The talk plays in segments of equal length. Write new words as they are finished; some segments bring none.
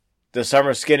The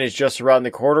summer skin is just around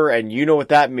the corner, and you know what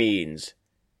that means.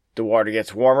 The water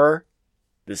gets warmer,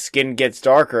 the skin gets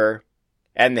darker,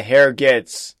 and the hair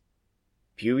gets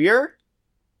pewier?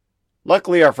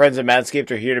 Luckily, our friends at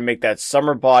Manscaped are here to make that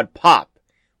summer bod pop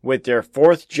with their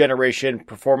 4th generation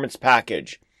performance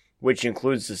package, which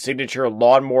includes the signature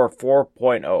Lawnmower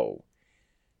 4.0.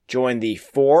 Join the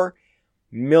 4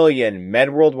 million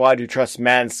men worldwide who trust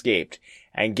Manscaped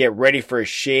and get ready for a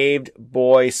shaved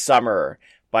boy summer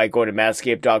by going to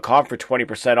manscaped.com for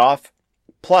 20% off,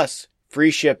 plus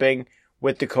free shipping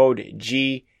with the code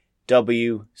GWC.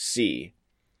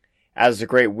 As the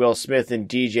great Will Smith and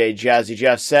DJ Jazzy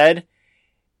Jeff said,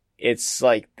 it's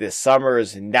like the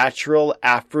summer's natural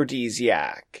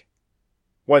aphrodisiac.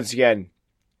 Once again,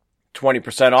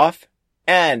 20% off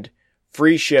and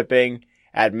free shipping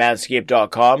at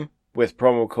manscaped.com with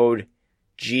promo code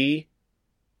GWC.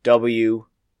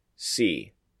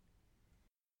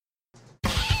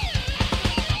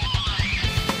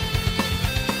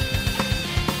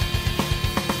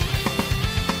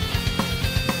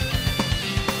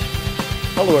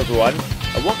 Hello everyone,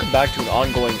 and welcome back to an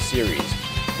ongoing series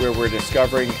where we're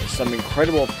discovering some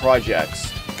incredible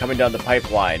projects coming down the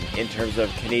pipeline in terms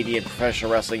of Canadian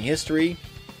professional wrestling history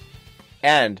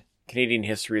and Canadian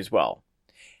history as well.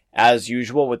 As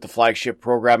usual with the flagship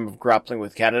program of Grappling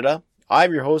with Canada,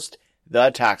 I'm your host,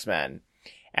 The Taxman,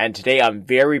 and today I'm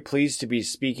very pleased to be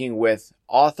speaking with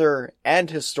author and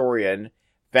historian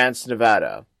Vance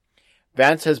Nevada.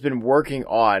 Vance has been working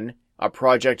on a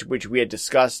project which we had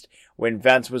discussed when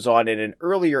Vance was on in an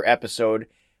earlier episode,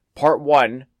 part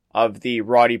 1 of the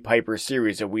Roddy Piper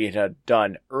series that we had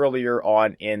done earlier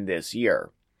on in this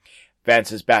year.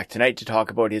 Vance is back tonight to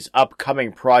talk about his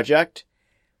upcoming project,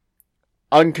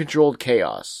 Uncontrolled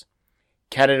Chaos,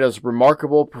 Canada's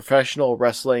remarkable professional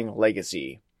wrestling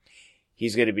legacy.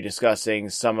 He's going to be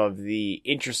discussing some of the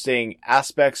interesting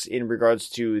aspects in regards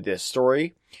to this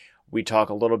story. We talk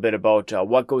a little bit about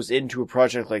what goes into a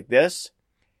project like this,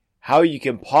 how you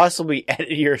can possibly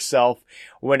edit yourself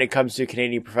when it comes to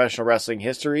Canadian professional wrestling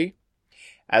history,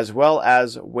 as well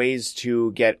as ways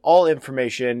to get all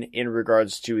information in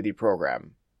regards to the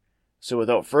program. So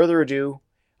without further ado,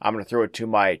 I'm going to throw it to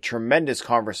my tremendous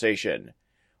conversation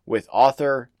with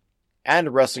author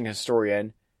and wrestling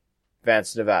historian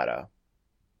Vance Nevada.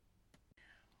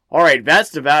 All right,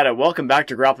 Vance Nevada, welcome back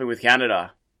to Grappling with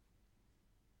Canada.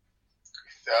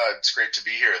 It's great to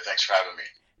be here. Thanks for having me.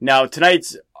 Now,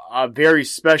 tonight's a very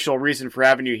special reason for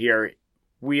having you here.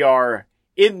 We are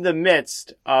in the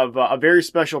midst of a very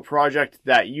special project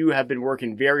that you have been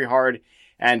working very hard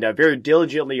and very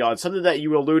diligently on, something that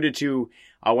you alluded to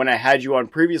when I had you on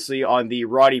previously on the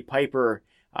Roddy Piper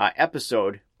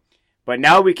episode. But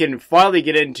now we can finally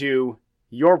get into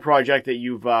your project that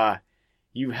you've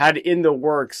had in the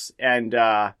works and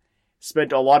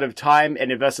spent a lot of time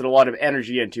and invested a lot of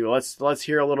energy into. Let's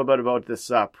hear a little bit about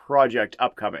this project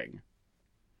upcoming.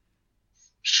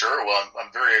 Sure. Well,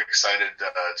 I'm very excited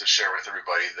to share with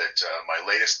everybody that my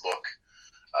latest book,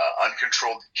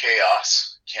 Uncontrolled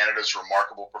Chaos, Canada's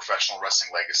Remarkable Professional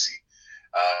Wrestling Legacy,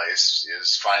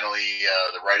 is finally,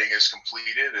 the writing is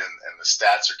completed and the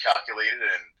stats are calculated,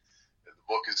 and the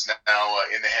book is now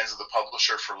in the hands of the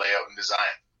publisher for layout and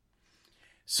design.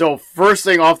 So first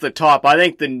thing off the top, I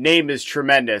think the name is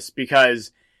tremendous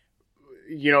because,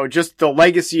 you know, just the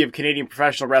legacy of Canadian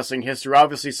professional wrestling history,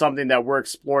 obviously something that we're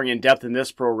exploring in depth in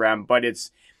this program, but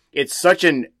it's such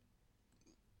a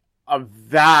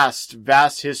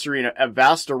vast history and a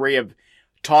vast array of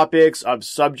topics, of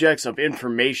subjects, of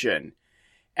information.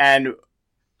 And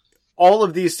all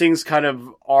of these things kind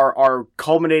of are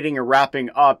culminating and wrapping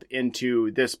up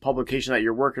into this publication that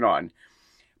you're working on.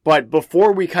 But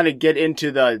before we kind of get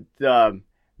into the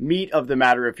meat of the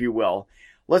matter, if you will,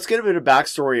 let's get a bit of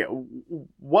backstory.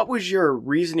 What was your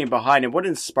reasoning behind and what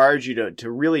inspired you to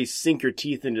really sink your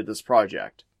teeth into this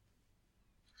project?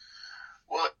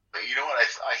 Well, you know what?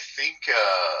 I think,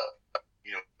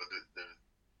 you know,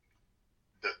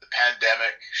 the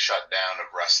pandemic shutdown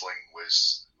of wrestling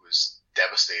was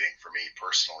devastating for me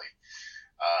personally.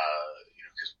 You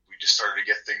know, because we just started to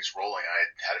get things rolling. I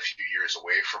had a few years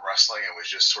away from wrestling and was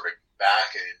just sort of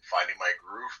back and finding my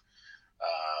groove.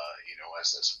 You know,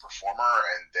 as a performer,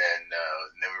 and then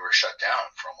we were shut down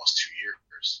for almost 2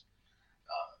 years.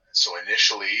 So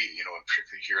initially, you know, and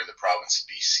particularly here in the province of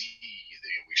BC,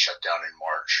 we shut down in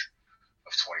March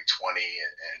of 2020,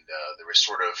 and there was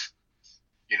sort of,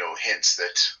 you know, hints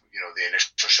that, you know, the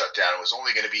initial shutdown was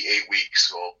only going to be 8 weeks.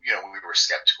 So, you know, we were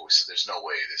skeptical. We said, there's no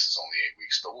way this is only 8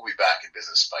 weeks, but we'll be back in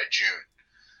business by June.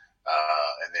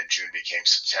 And then June became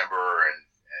September, and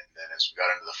then as we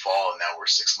got into the fall, and now we're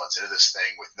 6 months into this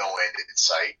thing with no end in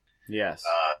sight. Yes.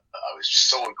 I was just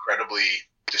so incredibly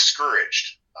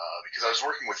discouraged because I was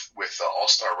working with All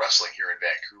Star Wrestling here in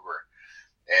Vancouver,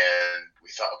 and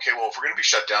we thought, okay, well, if we're going to be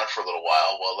shut down for a little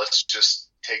while, well, let's just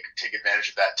take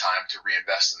advantage of that time to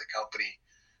reinvest in the company.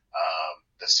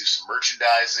 Let's do some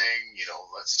merchandising.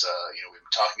 Let's we've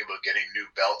been talking about getting new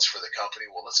belts for the company.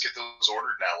 Well, let's get those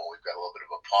ordered now while we've got a little bit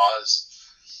of a pause.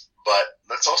 But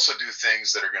let's also do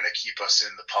things that are going to keep us in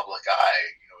the public eye,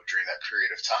 during that period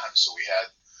of time. So we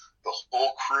had the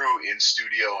whole crew in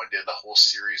studio and did the whole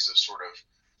series of sort of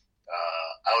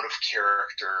out of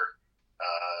character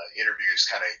interviews,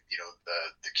 kind of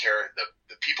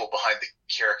the people behind the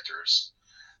characters.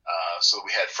 So we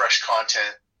had fresh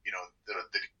content,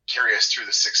 that carry us through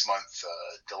the 6-month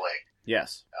delay.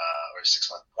 Yes. Or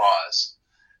 6-month pause.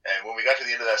 And when we got to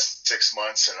the end of that 6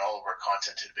 months and all of our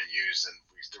content had been used and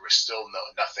there was still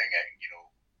nothing,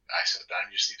 I said, I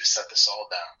just need to set this all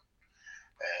down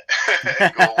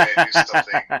and go away and do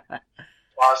something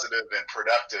positive and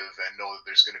productive and know that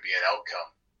there's going to be an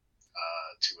outcome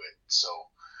to it. So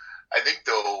I think,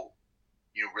 though,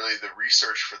 really the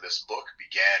research for this book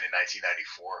began in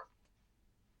 1994.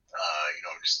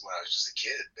 Just when I was just a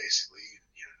kid, basically,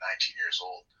 19 years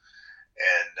old.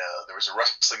 And there was a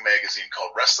wrestling magazine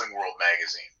called Wrestling World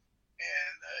Magazine,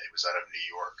 and it was out of New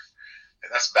York.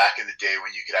 And that's back in the day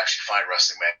when you could actually find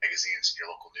wrestling magazines in your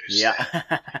local newsstand.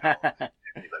 Yeah.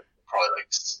 Probably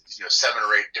 7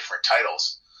 or 8 different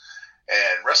titles.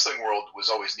 And Wrestling World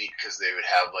was always neat because they would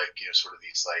have sort of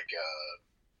these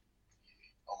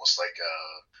almost like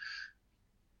a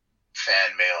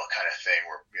fan mail kind of thing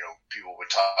where people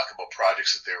would talk about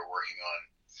projects that they were working on.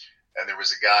 And there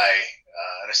was a guy,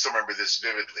 and I still remember this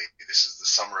vividly. This is the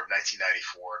summer of 1994.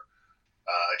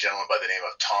 A gentleman by the name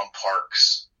of Tom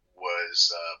Parks was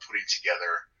putting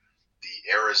together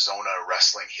the Arizona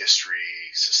Wrestling History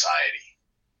Society.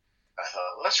 I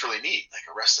thought, well, that's really neat, like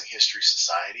a wrestling history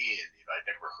society, and I'd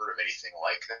never heard of anything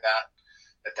like that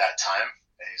at that time.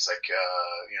 And he's like,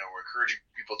 we're encouraging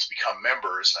people to become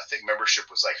members. And I think membership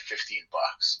was like $15.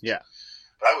 Yeah.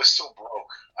 But I was so broke,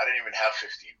 I didn't even have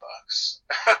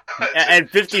 $15. And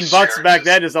 $15 back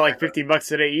then is not like $15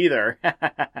 today either.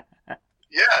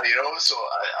 Yeah, so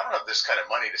I don't have this kind of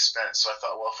money to spend. So I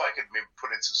thought, well, if I could maybe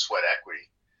put in some sweat equity.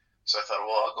 So I thought,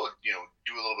 well, I'll go, do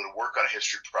a little bit of work on a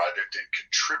history project and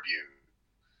contribute,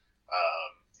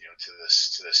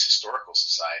 to this historical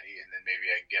society, and then maybe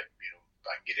I can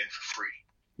get in for free.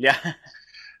 Yeah.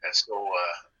 And so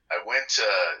I went to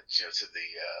the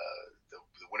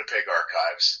Winnipeg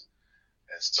archives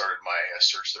and started my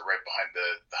search there right behind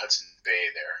the Hudson Bay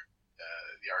there,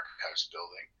 the archives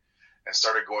building, and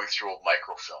started going through old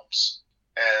microfilms.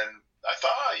 And I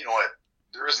thought, you know what,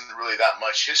 there isn't really that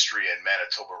much history in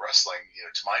Manitoba wrestling,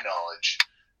 to my knowledge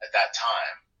at that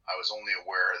time. I was only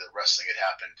aware that wrestling had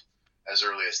happened as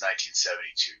early as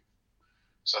 1972.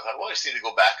 So I thought, well, I just need to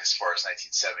go back as far as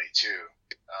 1972.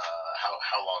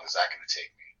 How long is that going to take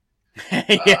me?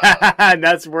 Yeah,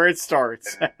 that's where it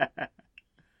starts. And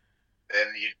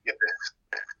you get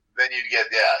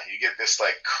this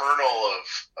like kernel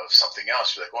of something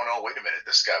else. You're like, oh no, wait a minute,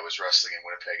 this guy was wrestling in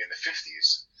Winnipeg in the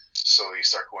 50s. So you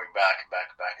start going back and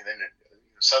back and back, and then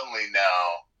suddenly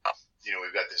now,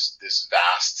 we've got this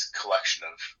vast collection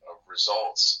of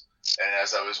results. And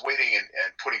as I was waiting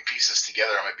and putting pieces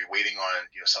together, I might be waiting on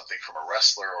something from a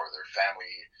wrestler or their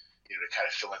family, to kind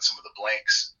of fill in some of the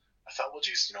blanks. I thought, well,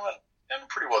 geez, I haven't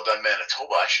pretty well done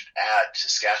Manitoba. I should add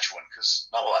Saskatchewan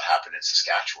because not a lot happened in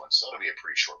Saskatchewan, so it'll be a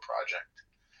pretty short project.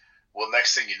 Well,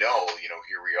 next thing you know,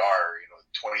 here we are,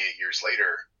 28 years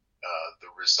later, the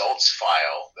results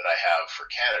file that I have for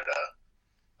Canada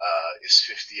is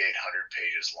 5,800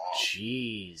 pages long.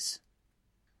 Jeez.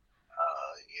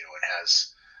 It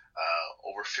has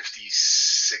over 56,000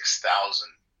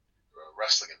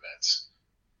 wrestling events.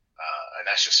 And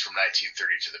that's just from 1930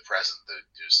 to the present.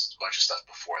 There's a bunch of stuff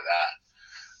before that.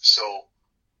 So,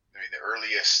 the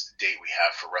earliest date we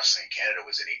have for wrestling in Canada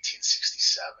was in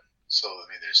 1867. So,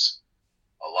 there's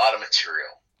a lot of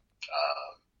material.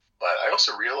 But I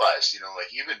also realized,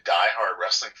 even diehard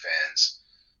wrestling fans,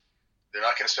 they're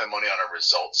not going to spend money on a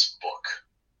results book.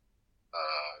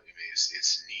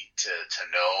 It's neat to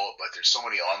know, but there's so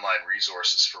many online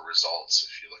resources for results.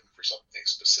 If you're looking for something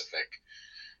specific,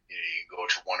 you can go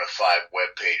to one of 5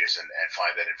 web pages and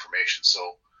find that information.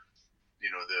 So,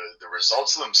 the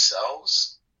results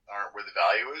themselves aren't where the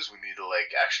value is. We need to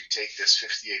actually take this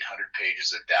 5,800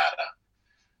 pages of data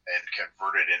and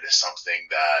convert it into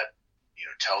something that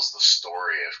tells the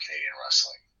story of Canadian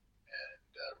wrestling and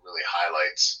really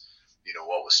highlights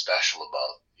what was special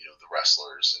about the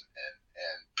wrestlers and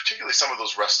particularly some of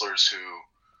those wrestlers who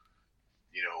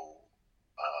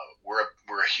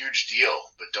huge deal,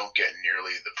 but don't get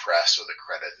nearly the press or the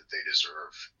credit that they deserve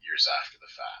years after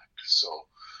the fact. So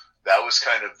that was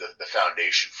kind of the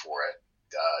foundation for it.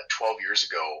 12 years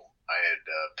ago, I had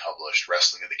published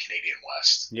Wrestling of the Canadian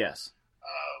West. Yes.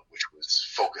 Which was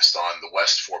focused on the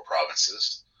West 4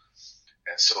 provinces.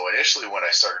 And so initially when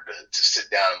I started to sit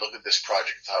down and look at this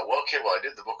project, I thought, well, I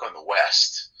did the book on the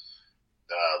West.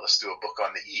 Let's do a book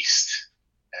on the East.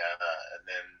 And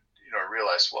then, I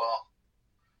realized,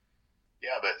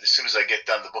 yeah, but as soon as I get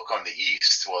done the book on the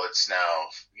East, it's now,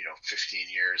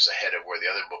 15 years ahead of where the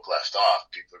other book left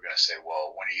off. People are going to say,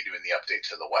 well, when are you doing the update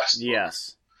to the West book?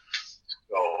 Yes.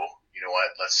 So, you know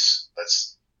what, let's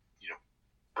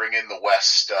bring in the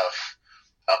West stuff,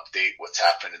 update what's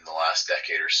happened in the last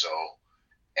decade or so,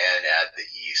 and add the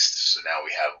East. So now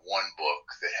we have one book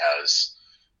that has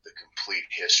the complete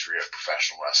history of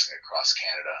professional wrestling across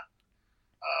Canada,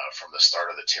 from the start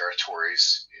of the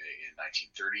territories in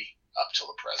 1930 up till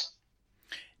the present.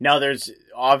 Now, there's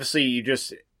obviously, you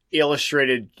just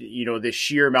illustrated, the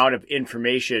sheer amount of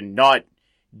information, not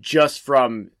just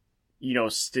from,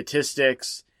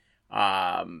 statistics,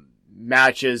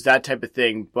 matches, that type of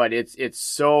thing, but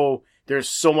there's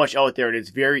so much out there, and it's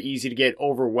very easy to get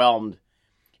overwhelmed,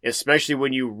 especially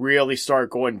when you really start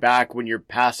going back, when you're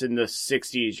passing the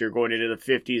 60s, you're going into the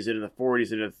 50s, into the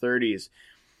 40s, into the 30s.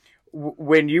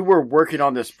 When you were working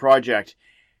on this project,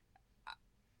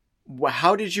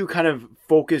 how did you kind of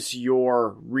focus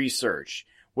your research?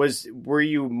 Were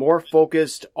you more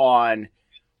focused on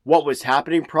what was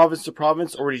happening province to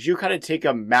province, or did you kind of take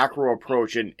a macro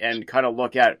approach and kind of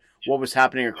look at what was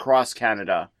happening across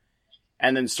Canada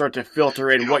and then start to filter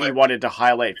in what you wanted to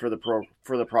highlight for the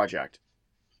project?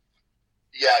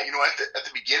 Yeah, at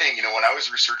the beginning, when I was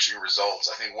researching results,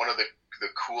 I think one of the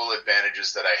cool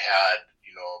advantages that I had,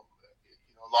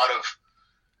 a lot of,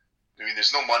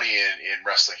 there's no money in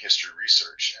wrestling history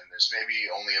research, and there's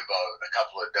maybe only about a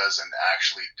couple of dozen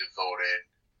actually devoted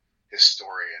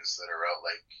historians that are out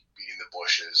like beating the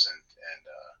bushes and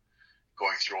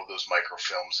going through all those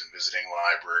microfilms and visiting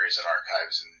libraries and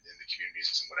archives in the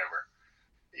communities and whatever.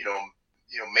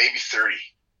 Maybe 30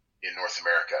 in North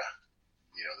America,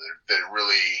 that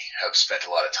really have spent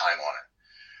a lot of time on it.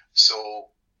 So,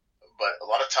 but a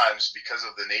lot of times because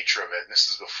of the nature of it, and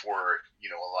this is before,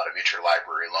 a lot of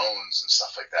interlibrary loans and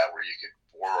stuff like that, where you could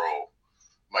borrow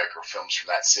microfilms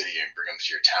from that city and bring them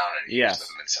to your town and use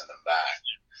them and send them back.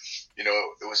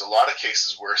 It was a lot of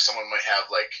cases where someone might have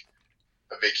like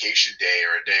a vacation day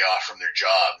or a day off from their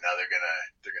job. Now they're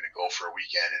gonna go for a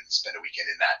weekend and spend a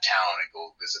weekend in that town and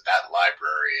go visit that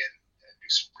library and do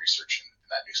some research in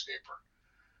that newspaper.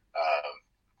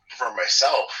 For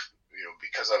myself,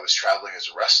 because I was traveling as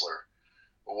a wrestler,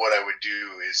 what I would do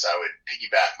is I would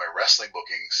piggyback my wrestling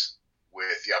bookings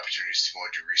with the opportunities to go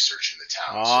and do research in the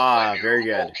town. Very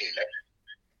good. Okay,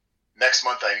 next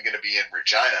month I'm going to be in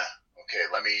Regina. Okay,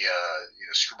 let me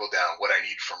scribble down what I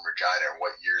need from Regina and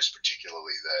what years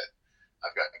particularly that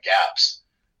I've got gaps.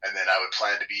 And then I would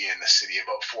plan to be in the city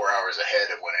about 4 hours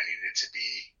ahead of when I needed to be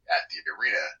at the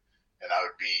arena, and I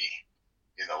would be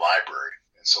in the library.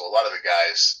 And so a lot of the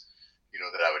guys,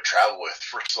 that I would travel with,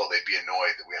 first of all, they'd be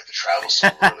annoyed that we have to travel so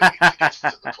early to get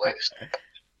to the place.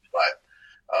 But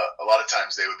a lot of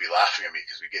times they would be laughing at me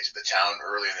because we get to the town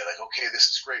early and they're like, okay, this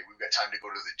is great. We've got time to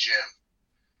go to the gym.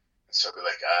 And so I'd be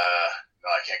like, no,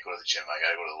 I can't go to the gym. I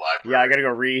got to go to the library. Yeah, I got to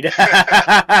go read.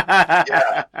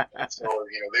 Yeah. And so,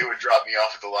 they would drop me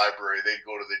off at the library. They'd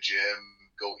go to the gym,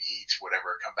 go eat,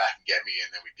 whatever, come back and get me. And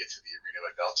then we'd get to the arena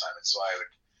by bell time. And so I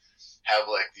would have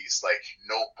like these like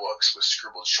notebooks with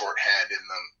scribbled shorthand in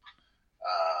them.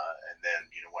 And then,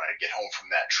 when I get home from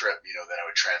that trip, then I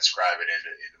would transcribe it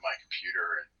into my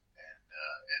computer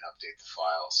and update the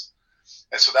files.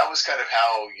 And so that was kind of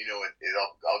how, it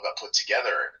all got put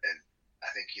together. And I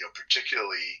think,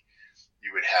 particularly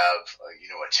you would have,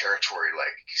 a territory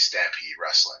like Stampede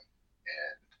Wrestling,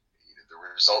 and, the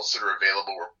results that are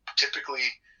available were typically,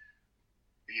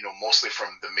 mostly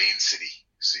from the main city.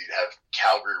 So you'd have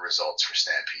Calgary results for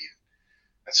Stampede.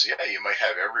 And so, yeah, you might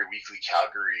have every weekly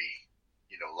Calgary,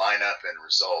 lineup and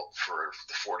result for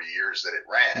the 40 years that it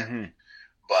ran,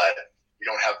 but you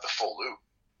don't have the full loop.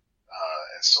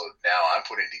 And so now I'm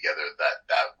putting together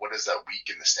that what does that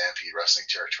week in the Stampede Wrestling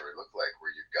territory look like,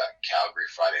 where you've got Calgary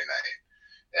Friday night,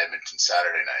 Edmonton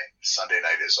Saturday night, Sunday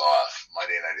night is off,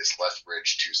 Monday night is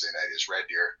Lethbridge, Tuesday night is Red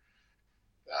Deer,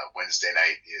 Wednesday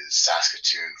night is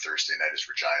Saskatoon, Thursday night is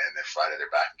Regina, and then Friday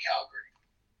they're back in Calgary.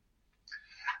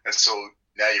 And so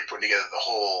now you're putting together the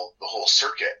whole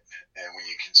circuit, and when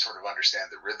you can sort of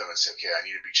understand the rhythm and say, okay, I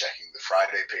need to be checking the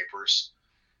Friday papers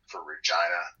for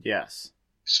Regina. Yes.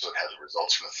 So it has the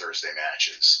results from the Thursday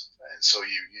matches, And so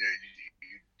you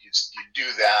do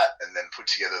that, and then put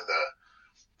together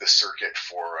the circuit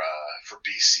for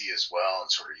BC as well,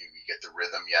 and sort of you get the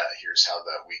rhythm. Yeah, here's how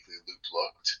the weekly loop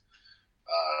looked.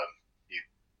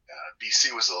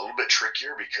 BC was a little bit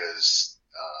trickier because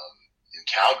in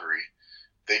Calgary,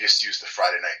 they just used the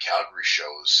Friday night Calgary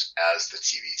shows as the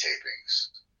TV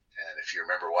tapings. And if you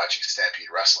remember watching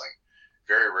Stampede Wrestling,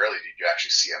 very rarely did you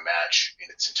actually see a match in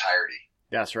its entirety.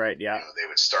 That's right, yeah. They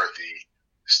would start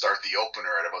the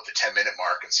opener at about the 10-minute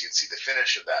mark, and so you'd see the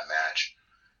finish of that match.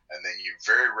 And then you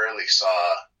very rarely saw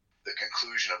the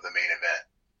conclusion of the main event.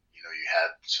 You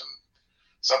had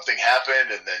something happened,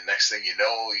 and then next thing you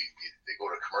know, they go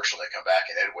to commercial, and they come back,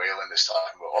 and Ed Whalen is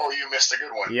talking about, oh, you missed a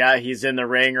good one. Yeah, he's in the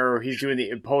ring, or he's doing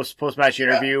the post-match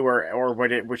interview, or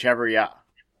whichever, yeah.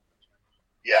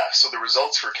 Yeah, so the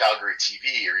results for Calgary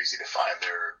TV are easy to find.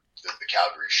 They're the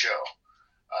Calgary show.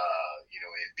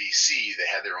 In BC, they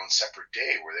had their own separate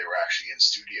day where they were actually in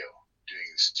studio doing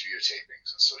studio tapings,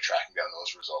 and so tracking down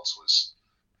those results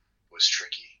was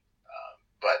tricky.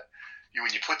 But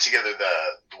when you put together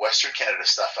the Western Canada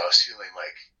stuff, I was feeling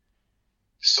like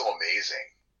so amazing.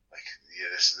 Like,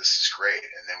 yeah, this is great.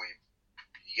 And then when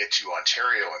you get to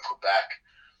Ontario and Quebec,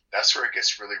 that's where it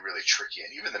gets really, really tricky.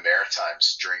 And even the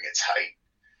Maritimes during its height,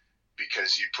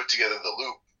 because you put together the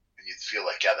loop and you'd feel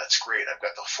like, yeah, that's great. I've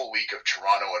got the full week of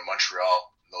Toronto and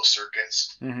Montreal, those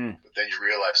circuits. Mm-hmm. But then you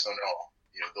realize, no,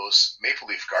 those Maple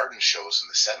Leaf Garden shows in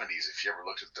the 70s, if you ever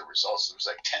looked at the results, there was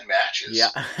like 10 matches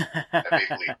at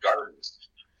Maple Leaf Gardens.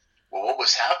 Well, what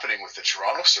was happening with the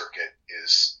Toronto circuit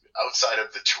is outside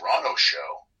of the Toronto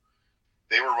show,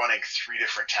 they were running 3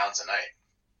 different towns a night.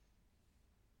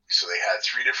 So they had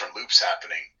 3 different loops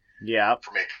happening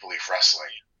for Maple Leaf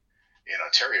Wrestling. In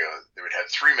Ontario, they would have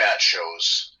 3 match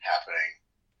shows happening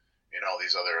in all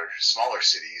these other smaller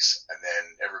cities, and then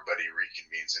everybody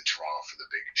reconvenes in Toronto for the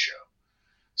big show.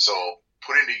 So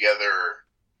putting together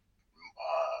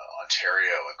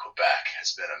Ontario and Quebec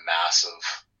has been a massive,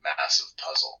 massive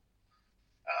puzzle.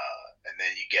 And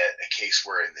then you get a case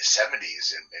where in the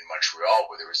 70s in Montreal,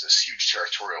 where there was this huge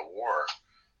territorial war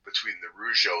between the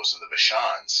Rougeaus and the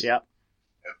Vachons. Yep.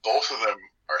 And both of them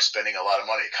are spending a lot of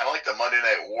money, kind of like the Monday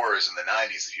Night Wars in the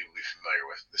 90s that people will be familiar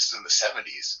with. This is in the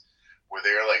 70s, where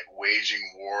they're like waging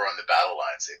war on the battle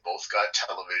lines. They both got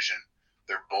television.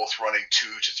 They're both running 2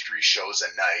 to 3 shows a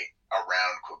night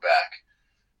around Quebec,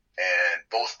 and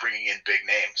both bringing in big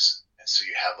names. And so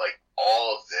you have like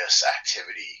all of this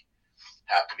activity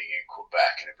happening in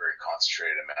Quebec in a very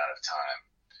concentrated amount of time.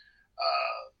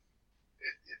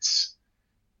 It's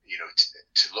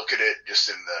to look at it just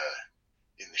in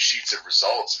the sheets of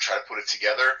results and try to put it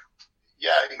together.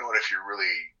 Yeah, you know what? If you're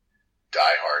really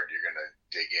diehard, you're gonna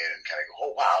dig in and kind of go,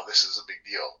 "Oh wow, this is a big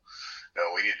deal."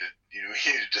 No, we need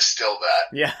to distill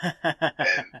that. Yeah.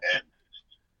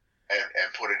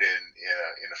 and put it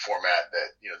in a format that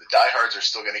the diehards are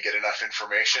still going to get enough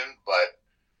information, but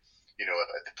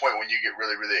at the point when you get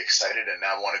really, really excited and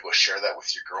now want to go share that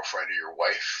with your girlfriend or your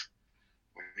wife,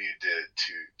 we need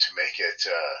to make it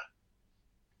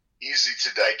easy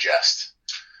to digest.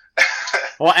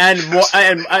 Well,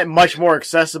 and much more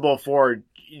accessible for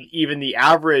even the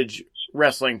average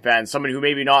wrestling fan, someone who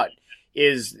maybe not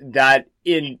is that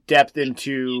in depth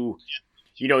into,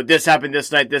 this happened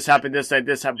this night, this happened this night,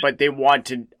 this happened, but they want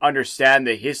to understand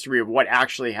the history of what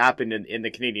actually happened in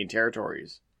the Canadian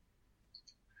territories.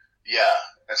 Yeah,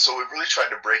 and so we've really tried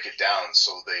to break it down.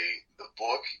 So the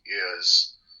book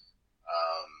is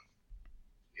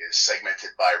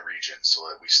segmented by region, so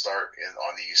that we start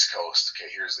on the East Coast.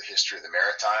 Okay, here's the history of the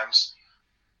Maritimes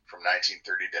from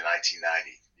 1930 to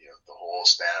 1990. The whole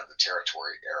span of the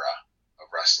territory era of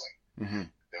wrestling. Mm-hmm.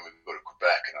 Then we go to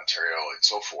Quebec and Ontario and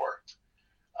so forth.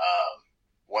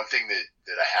 One thing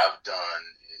that I have done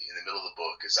in the middle of the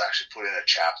book is actually put in a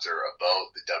chapter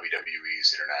about the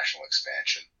WWE's international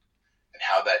expansion and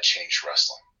how that changed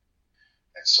wrestling.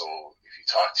 And so if you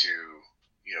talk to,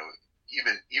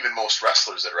 even most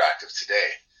wrestlers that are active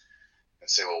today and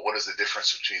say, well, what is the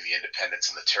difference between the independents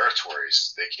and the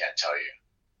territories? They can't tell you,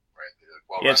 right? Like,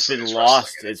 well, it's been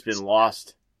lost. It's been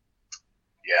lost.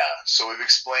 Yeah. So we've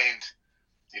explained,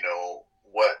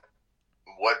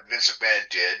 what Vince McMahon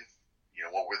did,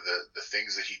 what were the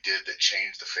things that he did that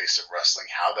changed the face of wrestling,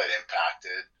 how that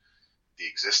impacted the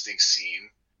existing scene,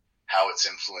 how it's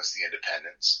influenced the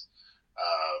independents,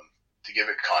 to give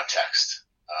it context.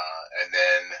 And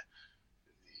then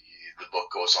the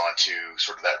book goes on to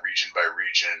sort of that region by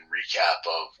region recap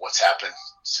of what's happened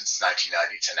since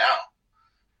 1990 to now,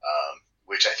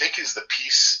 which I think is the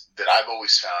piece that I've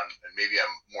always found, and maybe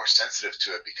I'm more sensitive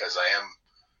to it because I am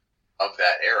of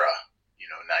that era,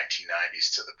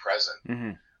 1990s to the present,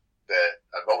 mm-hmm. that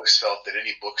I've always felt that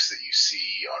any books that you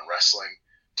see on wrestling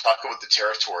talk about the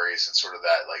territories and sort of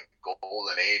that like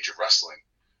golden age of wrestling,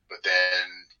 but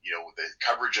then the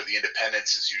coverage of the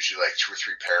independents is usually like 2 or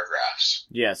 3 paragraphs.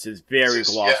 Yes, it's very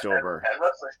glossed over. And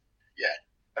wrestling,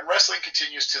 and wrestling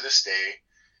continues to this day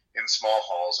in small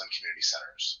halls and community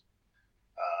centers.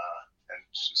 And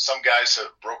some guys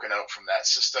have broken out from that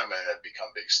system and have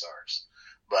become big stars.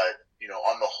 But,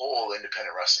 on the whole,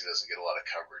 independent wrestling doesn't get a lot of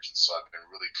coverage. And so I've been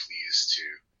really pleased to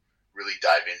really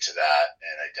dive into that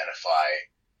and identify,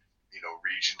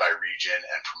 region by region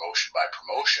and promotion by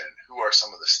promotion, who are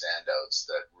some of the standouts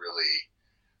that really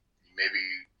maybe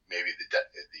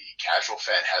the casual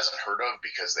fan hasn't heard of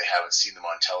because they haven't seen them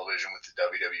on television with the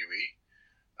WWE.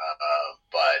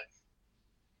 But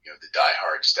the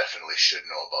diehards definitely should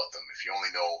know about them. If you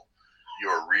only know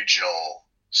your regional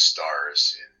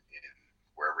stars in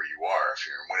wherever you are, if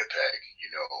you're in Winnipeg,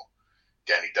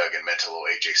 Danny Duggan, Mentolo,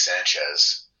 AJ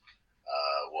Sanchez.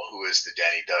 Well, who is the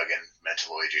Danny Duggan,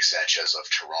 Mentolo, AJ Sanchez of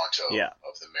Toronto,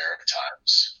 of the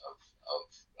Maritimes,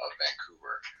 of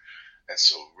Vancouver? And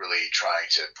so really trying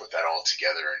to put that all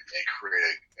together and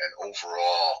create an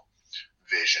overall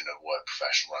vision of what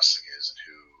professional wrestling is and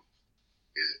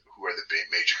who are the big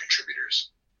major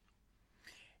contributors.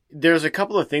 There's a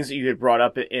couple of things that you had brought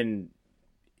up in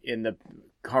the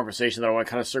conversation that I want to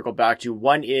kind of circle back to.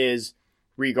 One is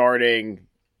regarding,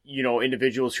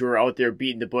 individuals who are out there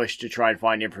beating the bush to try and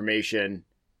find information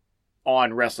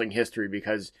on wrestling history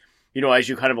because, as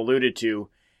you kind of alluded to,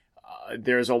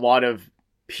 there's a lot of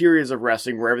periods of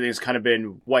wrestling where everything's kind of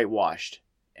been whitewashed.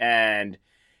 And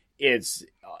it's,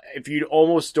 if you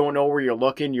almost don't know where you're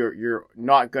looking, you're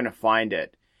not going to find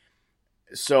it.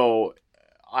 So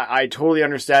I totally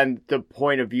understand the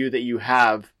point of view that you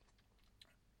have,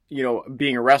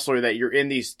 being a wrestler, that you're in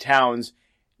these towns,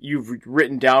 you've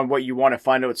written down what you want to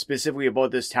find out specifically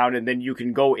about this town, and then you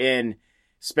can go in,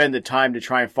 spend the time to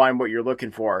try and find what you're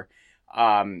looking for.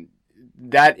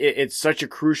 It's such a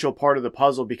crucial part of the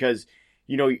puzzle because,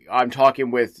 I'm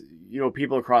talking with,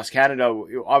 people across Canada.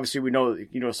 Obviously we know,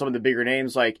 some of the bigger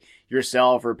names like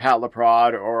yourself or Pat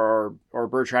Laprade or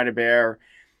Bertrand Hébert,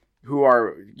 who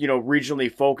are,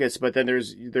 regionally focused, but then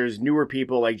there's newer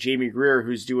people like Jamie Greer,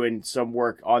 who's doing some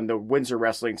work on the Windsor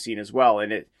wrestling scene as well.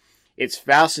 And it's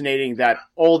fascinating that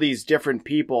all these different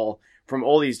people from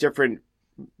all these different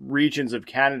regions of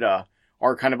Canada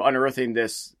are kind of unearthing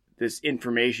this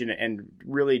information and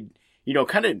really,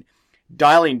 kind of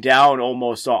dialing down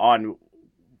almost on,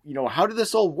 how did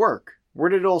this all work? Where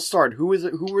did it all start? Who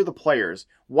were the players?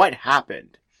 What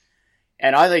happened?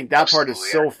 And I think that part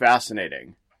is so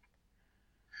fascinating.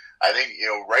 I think,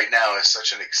 right now is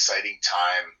such an exciting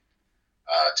time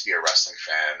to be a wrestling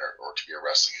fan or to be a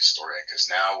wrestling historian, because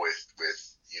now with the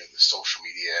social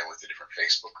media and with the different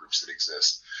Facebook groups that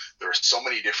exist, there are so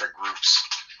many different groups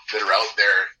that are out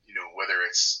there, whether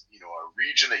it's, a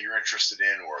region that you're interested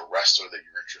in or a wrestler that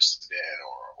you're interested in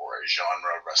or a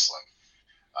genre of wrestling.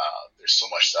 There's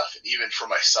so much stuff. And even for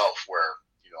myself where,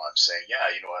 I'm saying,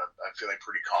 I'm feeling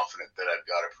pretty confident that I've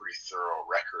got a pretty thorough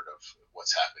record of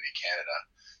what's happened in Canada.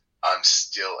 I'm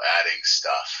still adding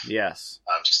stuff. Yes.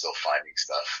 I'm still finding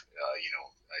stuff.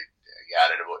 I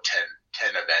added about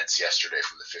 10 events yesterday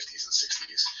from the 50s and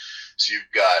 60s. So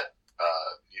you've got,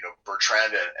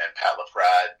 Bertrand and Pat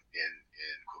Laprade in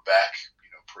Quebec,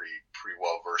 pretty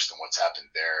well versed in what's happened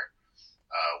there.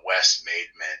 Wes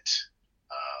Maidment,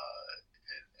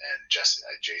 and Jesse.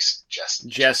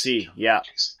 Yeah.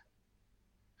 Jason.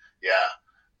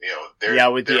 Yeah.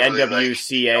 With the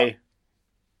NWCA.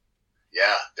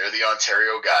 They're the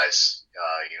Ontario guys.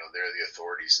 They're the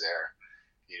authorities there.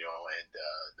 And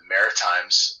the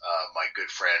Maritimes, my good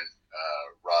friend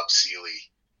Rob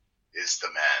Seeley is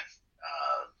the man.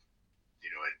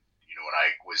 When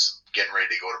I was getting ready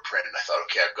to go to print, and I thought,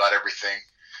 okay, I've got everything.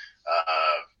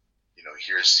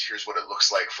 Here's what it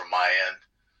looks like from my end.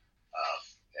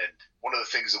 And one of the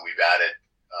things that we've added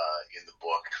in the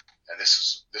book, and this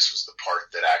was the part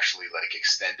that actually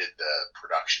extended the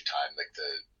production time,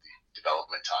 the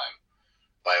development time,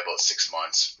 by about 6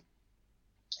 months,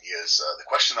 is the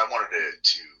question I wanted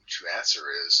to answer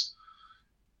is,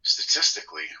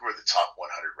 statistically, who are the top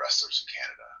 100 wrestlers in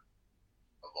Canada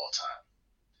of all time?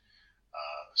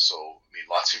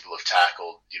 Lots of people have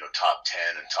tackled, top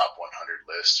 10 and top 100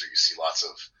 lists, or you see lots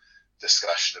of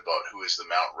discussion about who is the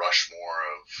Mount Rushmore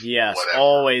of whatever.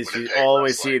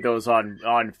 always see those on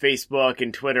Facebook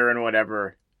and Twitter and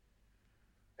whatever.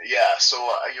 Yeah, so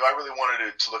I really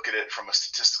wanted to look at it from a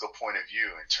statistical point of view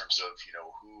in terms of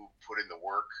who put in the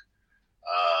work,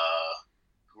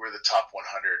 who are the top 100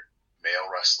 male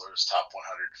wrestlers, top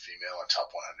 100 female, and top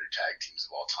 100 tag teams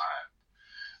of all time.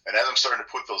 And as I'm starting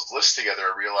to put those lists together,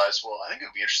 I realized, well, I think it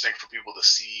would be interesting for people to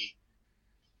see,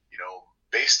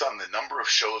 based on the number of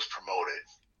shows promoted,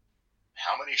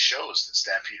 how many shows did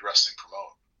Stampede Wrestling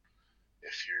promote?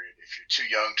 If you're too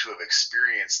young to have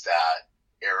experienced that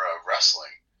era of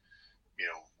wrestling,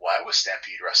 why was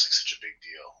Stampede Wrestling such a big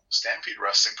deal? Stampede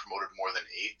Wrestling promoted more than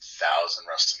 8,000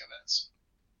 wrestling events.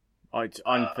 Oh, it's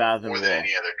unfathomable. More than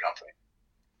any other company.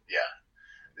 Yeah.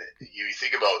 You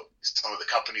think about some of the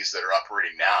companies that are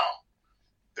operating now,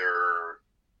 they're,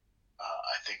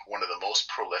 I think one of the most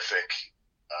prolific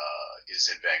is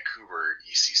in Vancouver,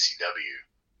 ECCW.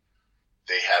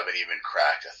 They haven't even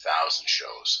cracked 1,000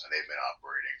 shows, and they've been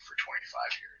operating for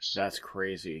 25 years. That's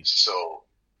crazy. So,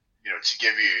 to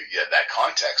give you that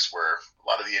context where a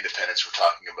lot of the independents were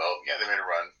talking about, they made a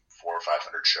run 400 or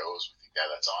 500 shows. We think,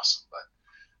 that's awesome. But,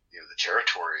 the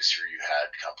territories here, you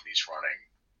had companies running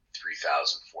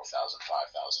 3,000, 4,000,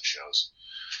 5,000 shows.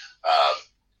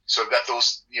 So I've got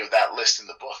those, that list in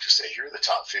the book to say, here are the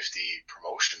top 50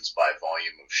 promotions by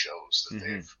volume of shows that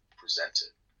they've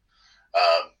presented.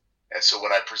 And so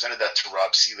when I presented that to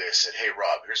Rob Seeley, I said, hey,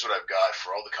 Rob, here's what I've got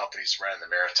for all the companies ran in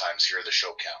the Maritimes. Here are the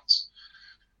show counts.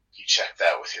 He checked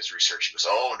that with his research. He goes,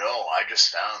 oh, no, I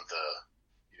just found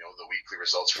the weekly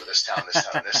results for this town, this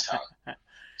town, and this town.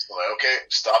 So like, okay,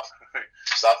 stop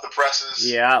the presses.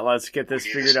 Yeah, let's get this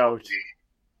figured out.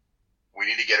 We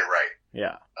need to get it right.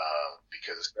 Yeah.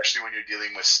 Because especially when you're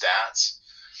dealing with stats,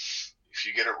 if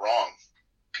you get it wrong,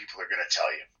 people are going to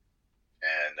tell you.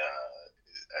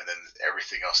 And then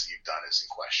everything else that you've done is in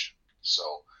question.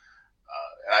 So,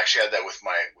 and I actually had that with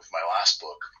my last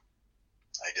book.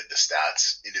 I did the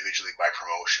stats individually by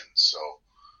promotion. So,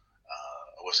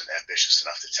 I wasn't ambitious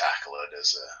enough to tackle it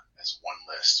as one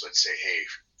list. So I'd say, hey,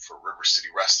 for River City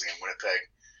Wrestling in Winnipeg,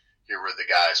 here were the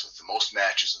guys with the most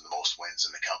matches and the most wins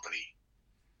in the company,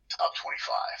 top 25,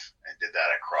 and did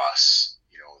that across,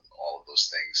 all of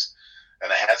those things. And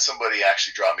I had somebody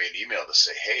actually drop me an email to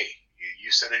say, hey,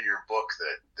 you said in your book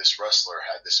that this wrestler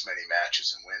had this many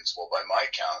matches and wins. Well, by my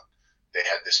count, they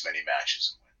had this many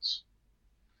matches and wins.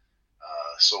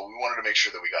 So we wanted to make sure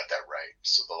that we got that right.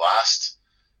 So the last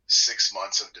 6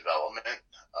 months of development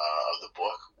of the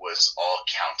book was all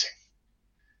counting.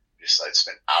 I'd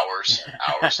spent hours and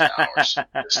hours and hours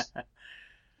just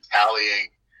tallying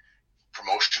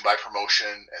promotion by promotion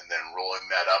and then rolling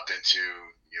that up into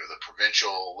the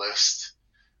provincial list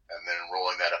and then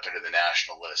rolling that up into the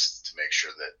national list to make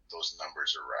sure that those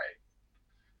numbers are right.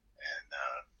 And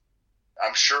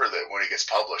I'm sure that when it gets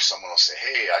published, someone will say,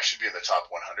 hey, I should be in the top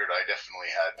 100. I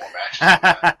definitely had more matches than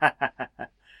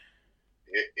that.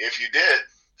 If you did,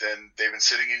 then they've been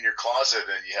sitting in your closet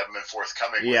and you haven't been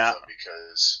forthcoming with them,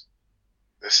 because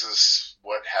this is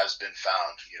what has been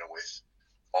found, with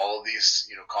all of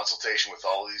these, consultation with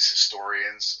all of these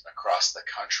historians across the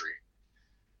country,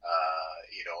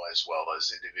 as well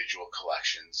as individual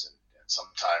collections and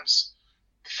sometimes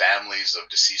families of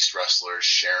deceased wrestlers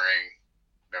sharing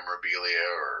memorabilia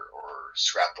or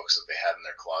scrapbooks that they had in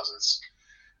their closets,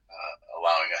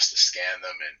 allowing us to scan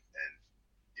them and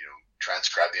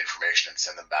transcribe the information and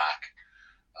send them back.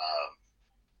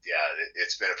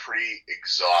 It's been a pretty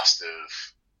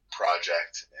exhaustive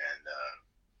project, and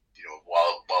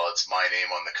while it's my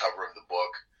name on the cover of the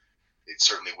book, it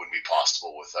certainly wouldn't be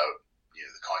possible without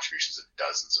the contributions of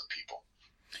dozens of people.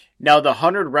 Now, the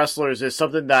 100 wrestlers is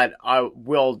something that I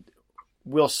will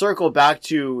circle back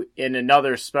to in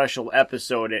another special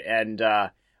episode, and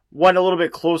one a little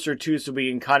bit closer to, so we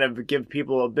can kind of give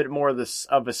people a bit more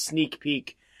of a sneak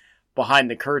peek behind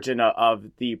the curtain of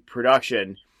the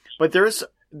production. But there's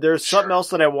something else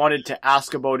that I wanted to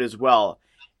ask about as well,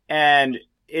 and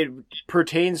it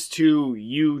pertains to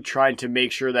you trying to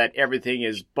make sure that everything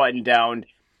is buttoned down,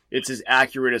 it's as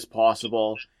accurate as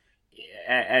possible,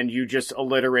 and you just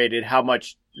alliterated how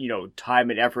much time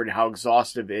and effort and how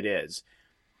exhaustive it is.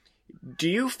 Do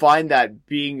you find that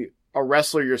being a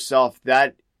wrestler yourself,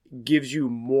 that gives you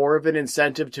more of an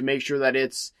incentive to make sure that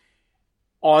it's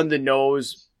on the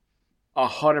nose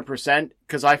 100%?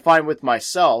 Because I find with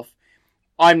myself,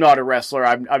 I'm not a wrestler.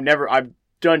 I've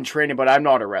done training, but I'm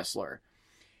not a wrestler.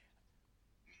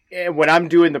 And when I'm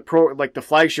doing the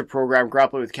flagship program,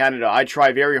 Grappling with Canada, I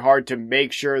try very hard to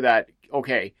make sure that,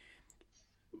 okay,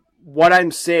 what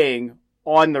I'm saying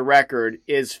on the record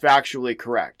is factually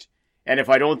correct. And if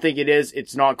I don't think it is,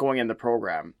 it's not going in the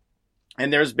program.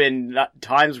 And there's been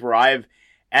times where I've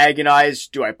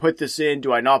agonized, do I put this in?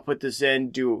 Do I not put this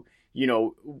in?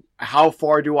 How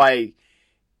far do I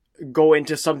go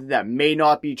into something that may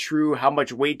not be true? How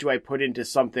much weight do I put into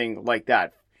something like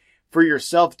that? For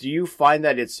yourself, do you find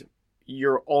that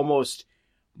you're almost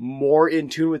more in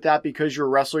tune with that because you're a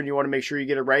wrestler and you want to make sure you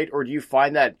get it right? Or do you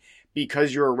find that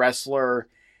because you're a wrestler,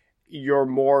 you're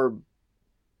more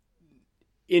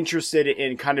interested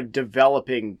in kind of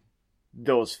developing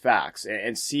those facts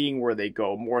and seeing where they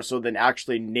go more so than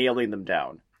actually nailing them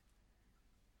down?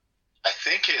 I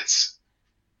think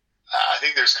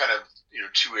there's kind of,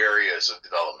 two areas of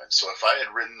development. So if I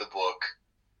had written the book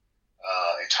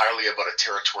entirely about a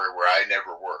territory where I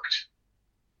never worked,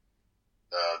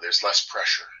 there's less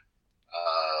pressure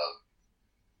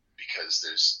because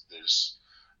there's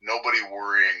nobody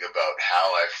worrying about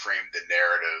how I framed the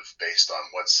narrative based on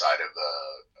what side of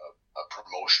a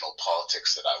promotional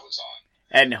politics that I was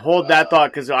on. And hold that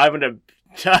thought, because I'm going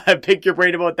to pick your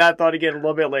brain about that thought again a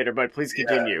little bit later, but please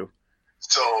continue.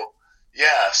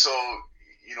 Yeah. So,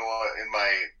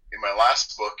 in my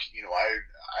last book,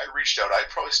 I reached out. I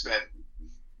probably spent,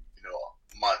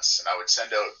 months, and I would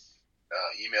send out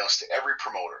emails to every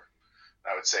promoter.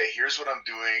 I would say, here's what I'm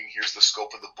doing. Here's the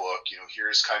scope of the book.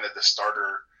 Here's kind of the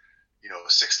starter,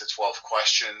 6 to 12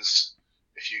 questions.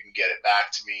 If you can get it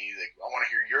back to me, I want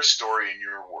to hear your story in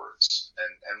your words.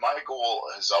 And my goal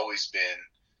has always been,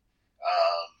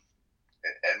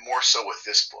 and more so with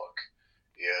this book,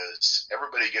 is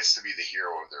everybody gets to be the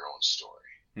hero of their own story.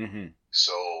 Mm-hmm.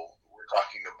 So we're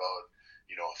talking about,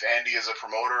 if Andy is a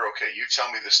promoter, okay, you tell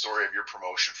me the story of your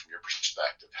promotion from your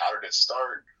perspective. How did it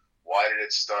start? Why did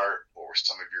it start? What were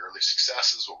some of your early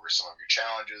successes? What were some of your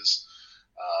challenges?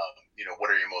 What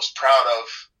are you most proud of?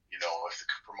 If the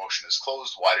promotion is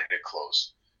closed, why did it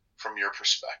close from your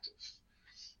perspective?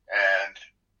 And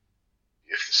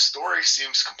if the story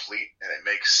seems complete and it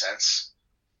makes sense,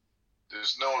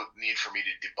 there's no need for me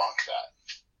to debunk that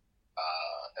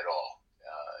at all.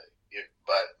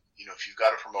 But if you've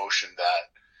got a promotion that,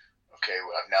 okay,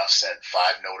 I've now sent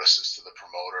 5 notices to the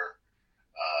promoter,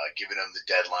 given them the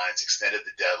deadlines, extended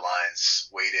the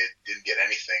deadlines, waited, didn't get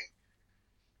anything,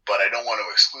 but I don't want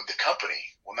to exclude the company.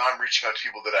 Well, now I'm reaching out to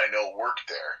people that I know worked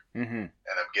there, mm-hmm.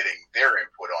 and I'm getting their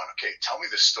input on, okay, tell me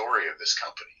the story of this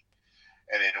company.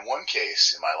 And in one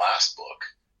case, in my last book,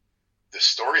 the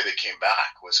story that came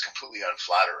back was completely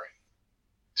unflattering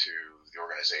to the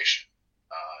organization.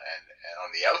 And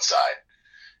on the outside,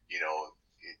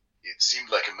 it seemed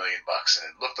like $1 million and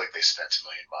it looked like they spent $1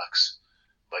 million.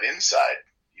 But inside,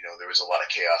 there was a lot of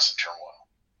chaos and turmoil.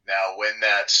 Now, when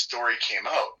that story came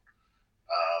out,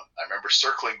 I remember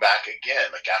circling back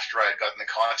again, like after I had gotten the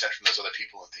contact from those other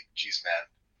people and thinking, geez, man,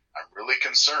 I'm really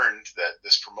concerned that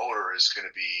this promoter is going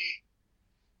to be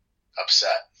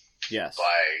upset. Yes.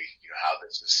 By how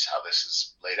this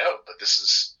is laid out, but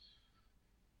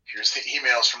here's the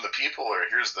emails from the people, or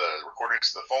here's the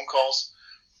recordings of the phone calls.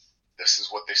 This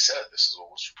is what they said. This is what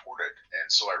was reported.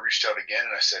 And so I reached out again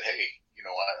and I said, hey,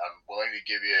 I'm willing to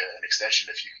give you an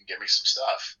extension if you can get me some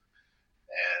stuff.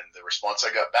 And the response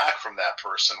I got back from that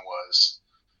person was,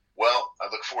 well,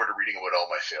 I look forward to reading about all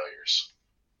my failures.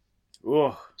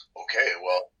 Ooh. Okay,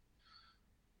 well,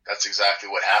 that's exactly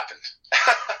what happened.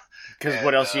 Because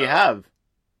what else do you have?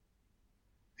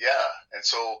 Yeah, and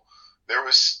so there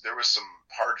was some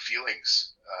hard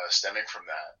feelings stemming from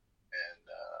that, and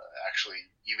actually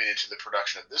even into the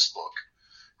production of this book,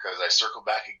 because I circled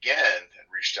back again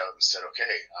and reached out and said,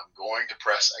 okay, I'm going to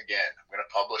press again. I'm going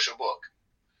to publish a book.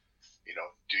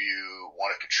 Do you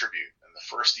want to contribute? And the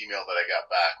first email that I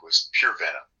got back was pure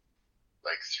venom,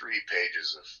 like 3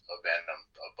 pages of venom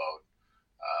about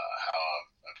how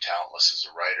I'm talentless as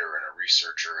a writer and a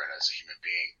researcher and as a human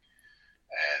being.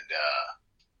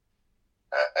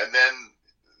 And then,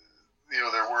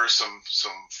 there were some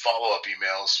follow-up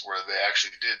emails where they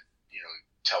actually did,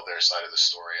 tell their side of the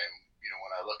story. And,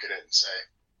 when I look at it and say,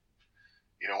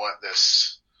 you know what,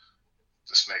 this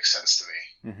makes sense to me.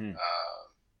 Mm-hmm.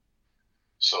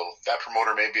 So that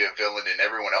promoter may be a villain in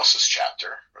everyone else's chapter,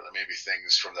 or there may be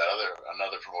things from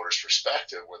another promoter's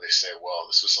perspective where they say, well,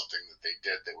 this was something that they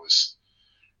did that was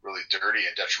really dirty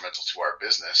and detrimental to our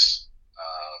business.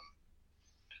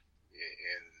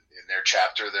 In their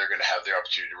chapter, they're going to have their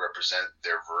opportunity to represent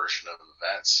their version of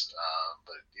events.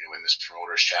 But in this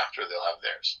promoter's chapter, they'll have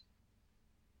theirs.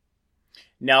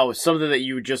 Now, something that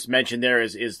you just mentioned there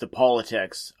is the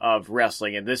politics of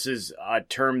wrestling, and this is a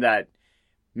term that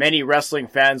many wrestling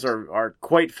fans are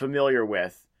quite familiar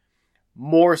with,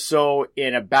 more so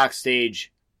in a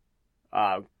backstage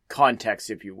context,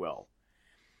 if you will.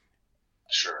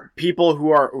 Sure. People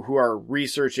who are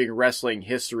researching wrestling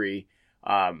history,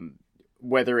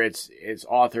 whether it's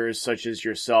authors such as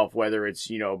yourself, whether it's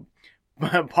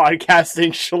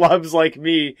podcasting schlubs like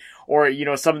me, or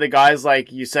some of the guys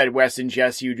like you said, Wes and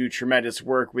Jesse, who do tremendous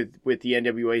work with the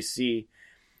NWAC.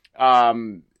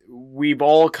 We've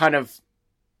all kind of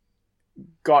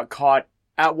got caught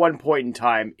at one point in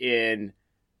time in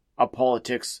a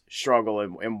politics struggle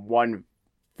in one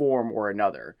form or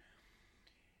another.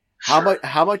 Sure.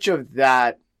 How much of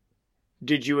that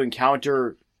did you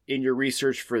encounter in your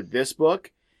research for this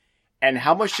book? And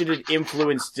how much did it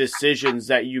influence decisions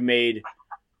that you made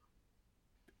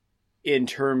in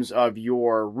terms of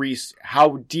your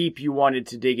how deep you wanted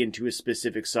to dig into a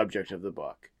specific subject of the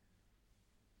book?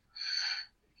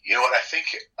 You know what, I think,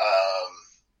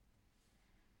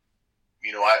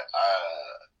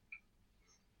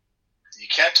 you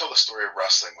can't tell the story of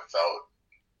wrestling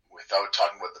without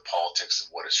talking about the politics of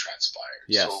what has transpired.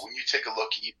 Yes. So when you take a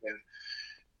look even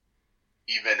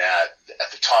at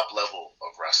the top level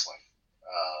of wrestling,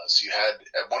 so you had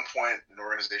at one point an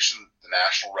organization, the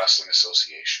National Wrestling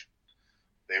Association.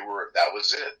 That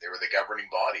was it. They were the governing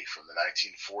body from the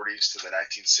 1940s to the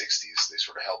 1960s. They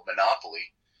sort of held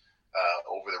monopoly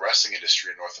over the wrestling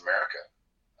industry in North America.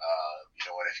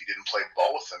 And if you didn't play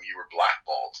ball with them, you were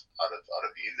blackballed out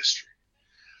of the industry.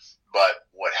 But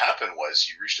what happened was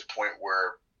you reached a point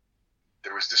where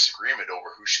there was disagreement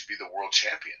over who should be the world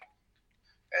champion.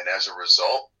 And as a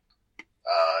result,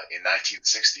 in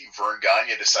 1960, Verne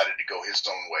Gagne decided to go his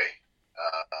own way.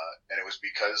 And it was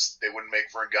because they wouldn't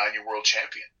make Verne Gagne world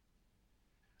champion.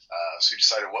 So he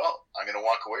decided, well, I'm going to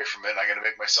walk away from it. And I'm going to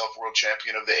make myself world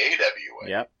champion of the AWA.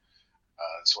 Yep.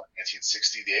 So in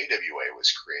 1960, the AWA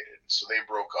was created. So they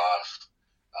broke off,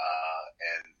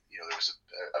 and there was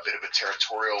a bit of a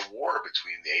territorial war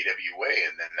between the AWA,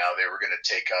 and then now they were going to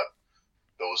take up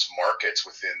those markets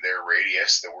within their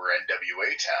radius that were NWA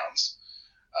towns.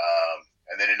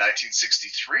 And then in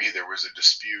 1963, there was a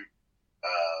dispute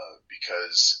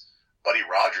because Buddy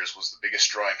Rogers was the biggest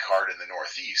drawing card in the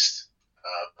Northeast,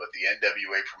 but the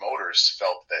NWA promoters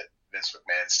felt that Vince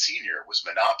McMahon Sr. was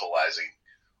monopolizing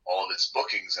all of its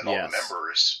bookings, and all the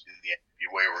members in the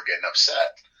NWA were getting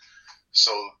upset.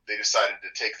 So they decided to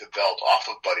take the belt off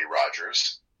of Buddy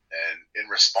Rogers, and in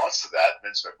response to that,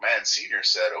 Vince McMahon Sr.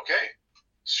 said, okay,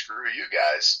 screw you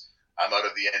guys. I'm out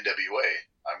of the NWA.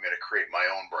 I'm going to create my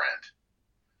own brand.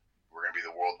 We're going to be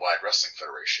the Worldwide Wrestling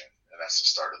Federation. And that's the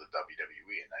start of the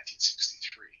WWE in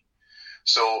 1963.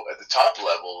 So at the top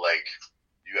level,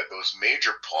 you got those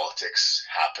major politics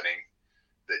happening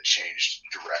that changed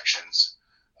directions.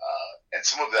 And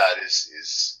some of that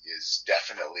is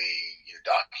definitely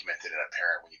documented and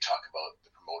apparent when you talk about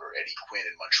the promoter Eddie Quinn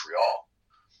in Montreal,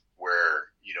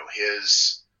 where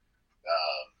his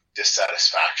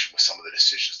dissatisfaction with some of the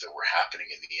decisions that were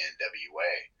happening in the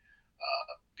NWA,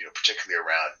 particularly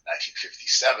around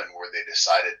 1957, where they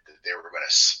decided that they were going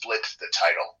to split the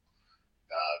title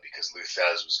because Lou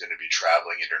Thesz was going to be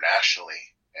traveling internationally,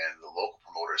 and the local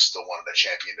promoters still wanted a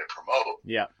champion to promote.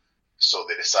 Yeah. So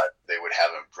they decided they would have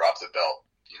him drop the belt,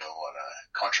 on a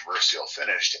controversial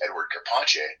finish to Edward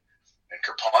Carpentier, and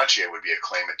Carpentier would be a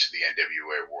claimant to the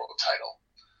NWA World title.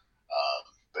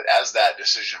 But as that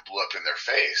decision blew up in their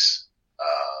face,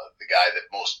 the guy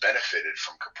that most benefited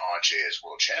from Carpentier as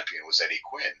world champion was Eddie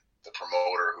Quinn, the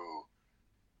promoter who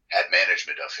had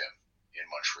management of him in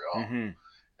Montreal. Mm-hmm.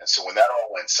 And so when that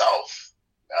all went south,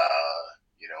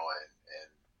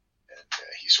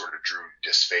 he sort of drew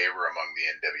disfavor among the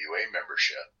NWA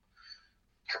membership.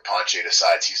 Carpentier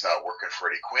decides he's not working for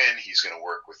Eddie Quinn. He's going to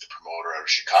work with the promoter out of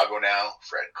Chicago now,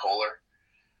 Fred Kohler.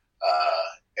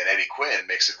 And Eddie Quinn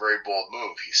makes a very bold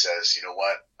move. He says, you know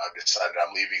what? I've decided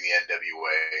I'm leaving the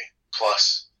NWA.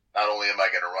 Plus, not only am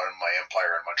I going to run my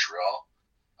empire in Montreal,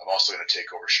 I'm also going to take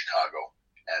over Chicago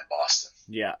and Boston.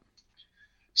 Yeah.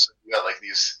 So you got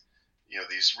these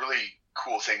really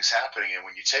cool things happening. And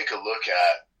when you take a look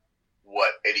at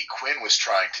what Eddie Quinn was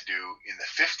trying to do in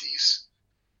the 50s,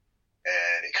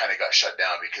 and it kind of got shut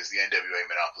down because the NWA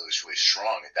monopoly was really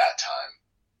strong at that time.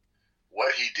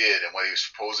 What he did and what he was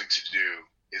proposing to do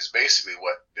is basically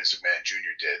what Vince McMahon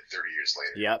Jr. did 30 years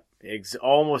later. Yep,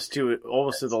 almost to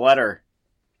the letter.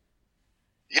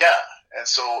 Yeah, and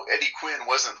so Eddie Quinn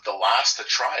wasn't the last to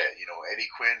try it.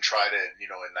 Eddie Quinn tried it, in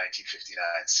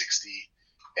 1959-60.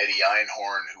 Eddie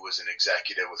Einhorn, who was an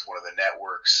executive with one of the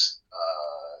networks,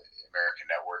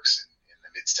 American networks in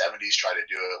the mid-'70s, tried to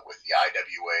do it with the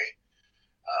IWA.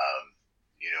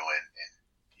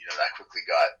 And that quickly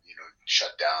got,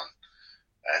 shut down.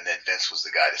 And then Vince was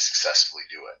the guy to successfully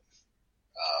do it.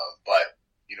 But,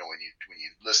 when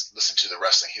you listen to the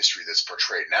wrestling history that's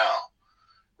portrayed now,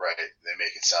 right, they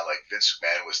make it sound like Vince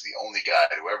McMahon was the only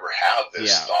guy to ever have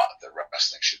this thought that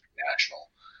wrestling should be national.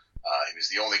 He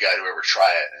was the only guy to ever try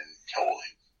it, and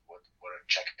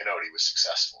check it out, he was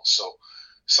successful. So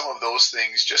some of those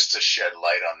things, just to shed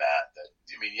light on that,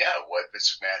 what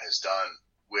Vince McMahon has done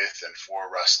with and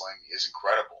for wrestling is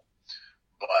incredible.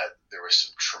 but there were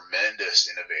some tremendous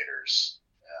innovators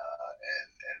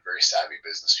and very savvy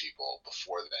business people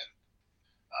before then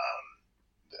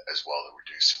as well that were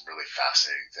doing some really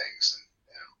fascinating things. And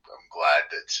I'm glad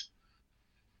that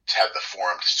to have the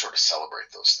forum to sort of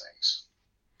celebrate those things.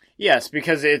 Yes,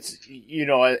 because it's,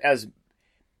 as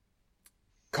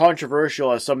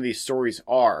controversial as some of these stories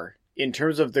are, in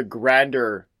terms of the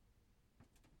grander,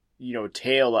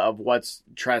 tale of what's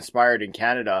transpired in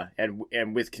Canada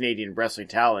and with Canadian wrestling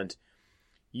talent,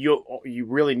 you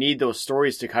really need those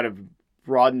stories to kind of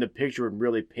broaden the picture and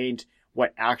really paint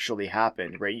what actually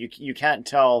happened, right? You can't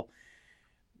tell,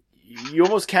 you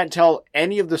almost can't tell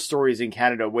any of the stories in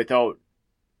Canada without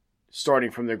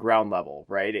starting from the ground level,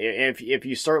 right? If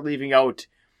you start leaving out,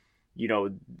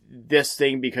 this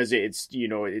thing because it's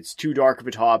too dark of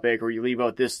a topic, or you leave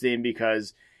out this thing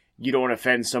because you don't want to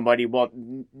offend somebody, well,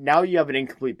 now you have an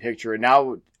incomplete picture, and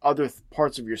now other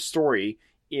parts of your story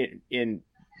in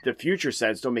the future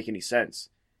sense don't make any sense,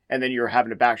 and then you're having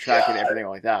to backtrack and everything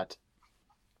like that.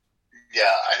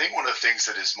 Yeah, I think one of the things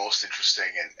that is most interesting,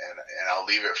 and I'll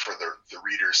leave it for the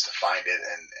readers to find it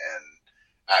and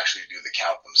actually do the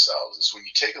count themselves, is when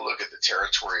you take a look at the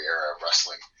territory era of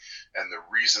wrestling and the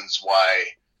reasons why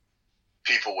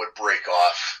people would break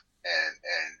off and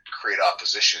create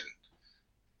opposition,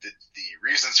 the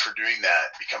reasons for doing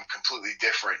that become completely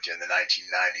different in the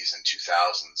 1990s and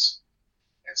 2000s.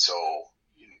 And so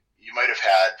you might have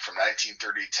had from 1930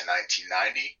 to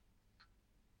 1990,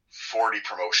 40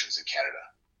 promotions in Canada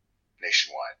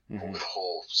nationwide over the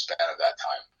whole span of that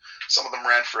time. Some of them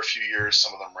ran for a few years,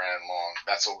 some of them ran long.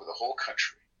 That's over the whole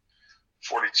country.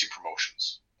 42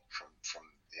 promotions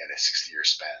in a 60-year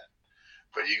span.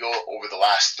 But you go over the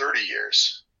last 30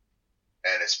 years,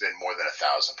 and it's been more than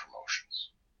 1,000 promotions.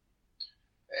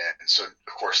 And so,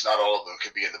 of course, not all of them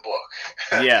could be in the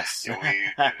book. Yes. We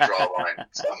need to draw a line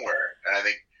somewhere. And I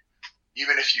think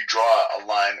even if you draw a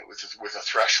line with a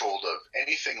threshold of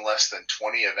anything less than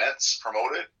 20 events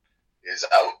promoted is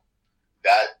out,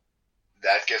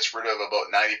 that gets rid of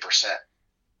about 90%.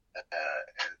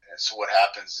 And so what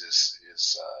happens is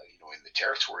in the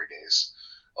territory days,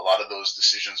 a lot of those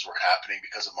decisions were happening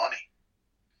because of money.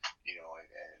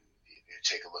 And you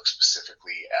take a look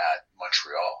specifically at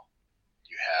Montreal.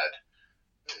 You had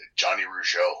Johnny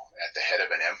Rougeau at the head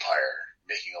of an empire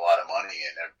making a lot of money,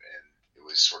 and it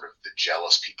was sort of the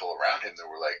jealous people around him that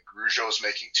were like, Rougeau's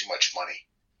making too much money.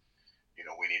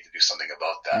 We need to do something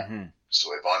about that.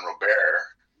 So Yvon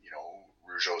Robert,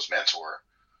 Rougeau's mentor,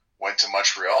 went to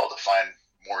Montreal to find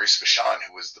Maurice Vachon,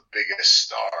 who was the biggest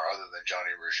star other than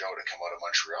Johnny Rougeau to come out of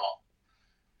Montreal,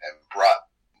 and brought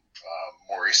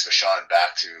Maurice Vachon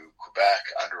back to Quebec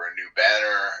under a new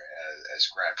banner as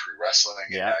Grand Prix Wrestling.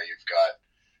 And now you've got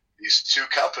these two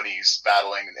companies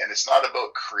battling, and it's not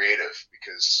about creative,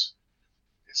 because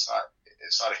it's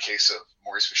not a case of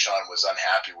Maurice Vachon was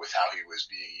unhappy with how he was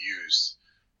being used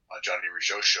on Johnny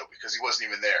Rougeau's show, because he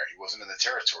wasn't even there. He wasn't in the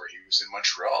territory. He was in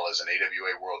Montreal as an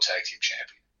AWA World Tag Team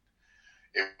Champion.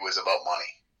 It was about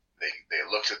money. They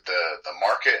looked at the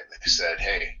market, and they said,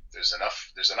 hey, there's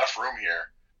enough room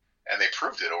here. And they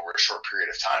proved it over a short period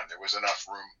of time. There was enough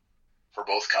room for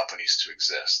both companies to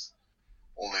exist.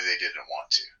 Only they didn't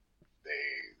want to.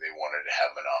 They wanted to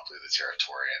have monopoly of the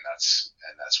territory, and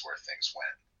that's where things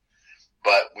went.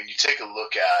 But when you take a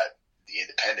look at the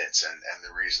independents and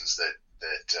the reasons that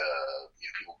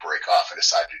people break off and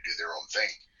decide to do their own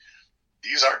thing,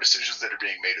 these aren't decisions that are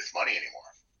being made with money anymore,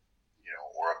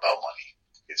 or about money.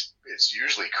 It's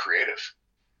usually creative,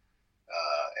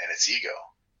 and it's ego.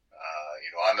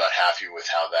 I'm not happy with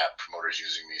how that promoter's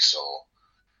using me, so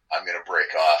I'm going to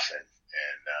break off and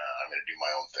I'm going to do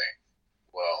my own thing.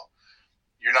 Well,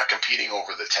 you're not competing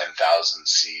over the 10,000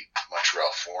 seat Montreal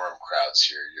Forum crowds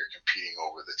here. You're competing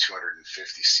over the 250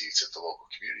 seats at the local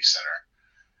community center.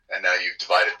 And now you've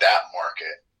divided that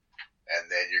market, and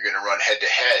then you're going to run head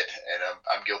to head. And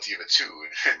I'm guilty of it too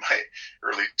in my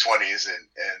early 20s, and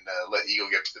let ego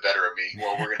get the better of me.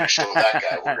 Well, we're going to show that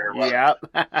guy. We're going to run.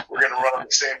 We're going to run on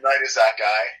the same night as that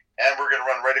guy, and we're going to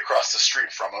run right across the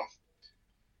street from him.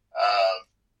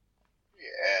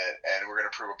 And we're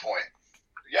going to prove a point.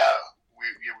 Yeah,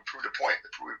 we proved a point.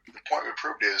 The point we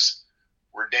proved is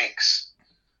we're dinks.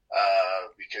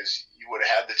 Because you would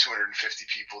have had the 250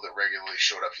 people that regularly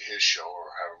showed up to his show, or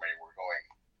however many were going.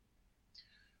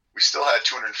 We still had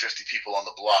 250 people on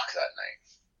the block that night.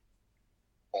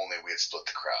 Only we had split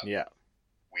the crowd. Yeah.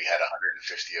 We had 150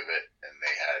 of it, and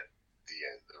they had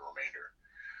the remainder.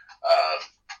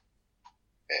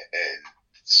 And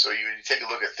so you take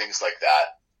a look at things like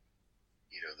that.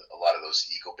 A lot of those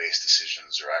ego-based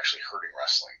decisions are actually hurting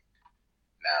wrestling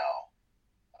now.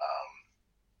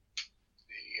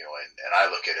 and I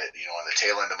look at it, on the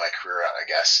tail end of my career, I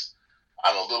guess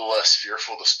I'm a little less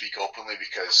fearful to speak openly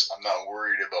because I'm not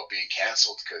worried about being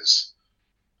canceled because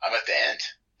I'm at the end.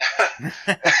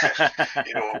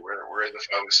 Whereas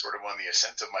if I was sort of on the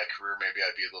ascent of my career, maybe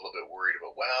I'd be a little bit worried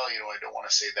about, I don't want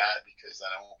to say that because then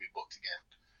I won't be booked again.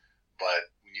 But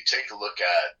when you take a look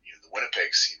at the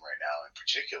Winnipeg scene right now in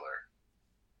particular,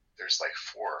 there's like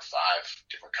 4 or 5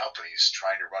 different companies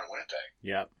trying to run Winnipeg.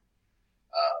 Yeah.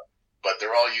 But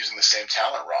they're all using the same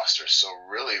talent roster. So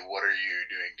really, what are you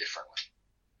doing differently?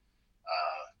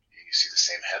 You see the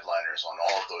same headliners on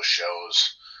all of those shows,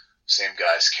 same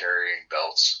guys carrying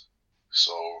belts.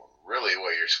 So really,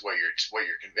 what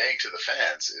you're conveying to the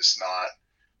fans is not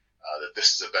that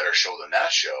this is a better show than that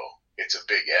show. It's a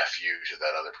big F you to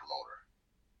that other promoter.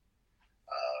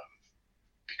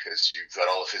 Because you've got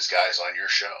all of his guys on your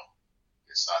show.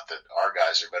 It's not that our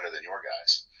guys are better than your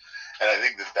guys. And I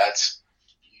think that's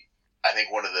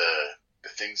one of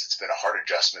the things that's been a hard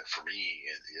adjustment for me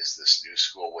is this new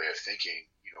school way of thinking.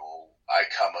 I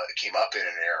came up in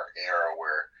an era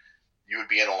where you would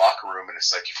be in a locker room and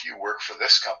it's like, if you work for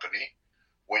this company,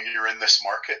 when you're in this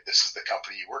market, this is the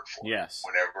company you work for. Yes.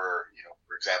 Whenever,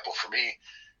 for example, for me,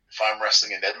 if I'm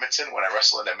wrestling in Edmonton, when I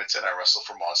wrestle in Edmonton, I wrestle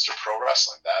for Monster Pro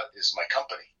Wrestling. That is my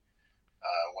company.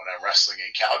 When I'm wrestling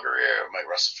in Calgary, I might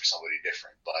wrestle for somebody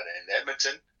different. But in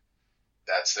Edmonton,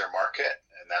 that's their market,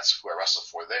 and that's who I wrestle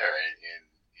for there. In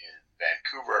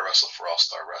Vancouver, I wrestle for All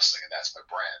Star Wrestling, and that's my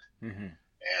brand. Mm-hmm.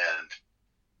 And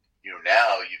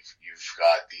now you've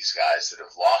got these guys that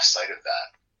have lost sight of that,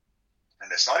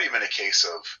 and it's not even a case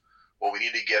of, we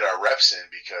need to get our reps in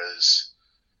because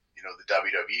the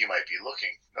WWE might be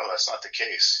looking. No, that's not the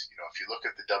case. If you look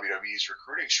at the WWE's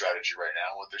recruiting strategy right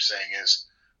now, what they're saying is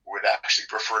we'd actually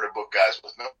prefer to book guys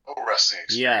with no wrestling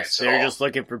experience. Yes, they're just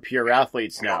looking for pure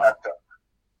athletes now.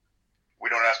 We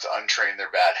don't have to untrain their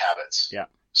bad habits. Yeah.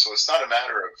 So it's not a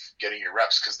matter of getting your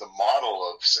reps because the model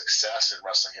of success in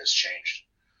wrestling has changed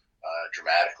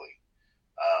dramatically.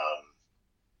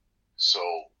 So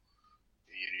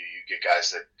you get guys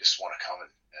that just want to come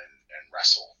and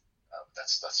wrestle.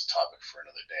 That's a topic for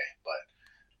another day. But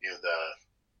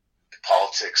the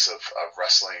politics of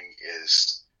wrestling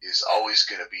is always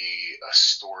going to be a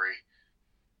story,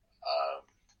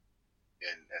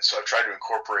 and so I've tried to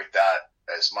incorporate that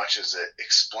as much as it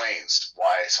explains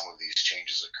why some of these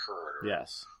changes occurred, or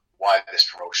yes, why this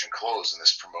promotion closed and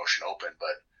this promotion opened.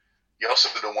 But you also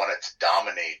don't want it to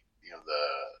dominate,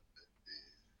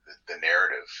 the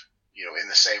narrative, in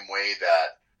the same way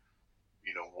that,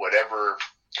 whatever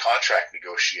contract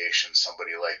negotiations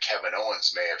somebody like Kevin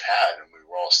Owens may have had, and we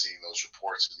were all seeing those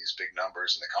reports of these big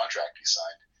numbers in the contract he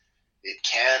signed, it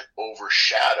can't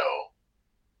overshadow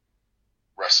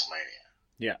WrestleMania.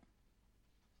 Yeah.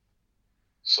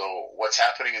 So what's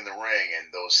happening in the ring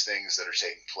and those things that are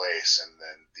taking place, and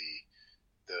then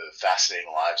the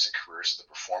fascinating lives and careers of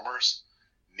the performers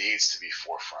needs to be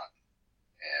forefront.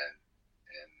 And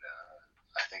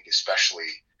I think especially,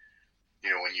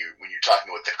 when you're talking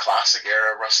about the classic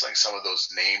era of wrestling, some of those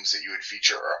names that you would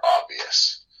feature are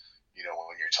obvious.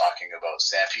 When you're talking about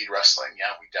Stampede Wrestling,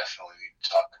 yeah, we definitely need to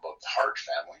talk about the Hart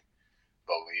family,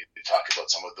 but we need to talk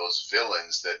about some of those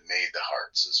villains that made the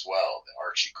Harts as well, the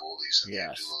Archie Gouldies and yes,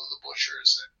 the Abdullah the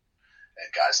Bushers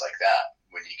and guys like that.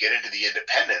 When you get into the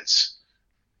independents,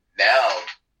 now,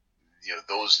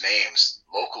 those names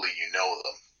locally,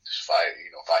 them.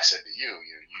 If I said to you,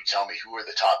 you tell me who are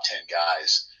the top 10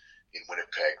 guys in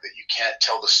Winnipeg that you can't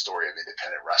tell the story of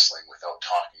independent wrestling without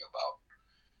talking about.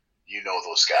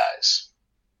 Those guys,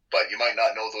 but you might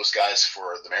not know those guys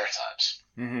for the Maritimes.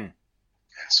 Mm-hmm.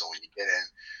 And so when you get in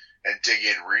and dig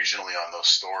in regionally on those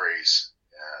stories,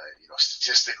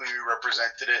 statistically we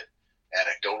represented it,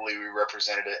 anecdotally we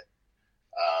represented it.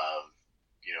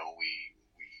 We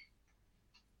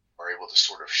are able to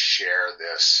sort of share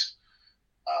this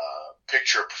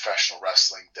picture of professional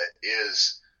wrestling that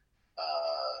is,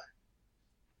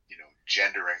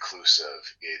 gender inclusive.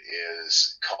 It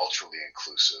is culturally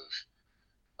inclusive.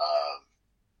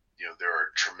 There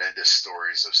are tremendous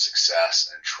stories of success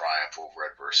and triumph over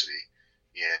adversity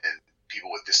in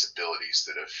people with disabilities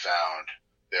that have found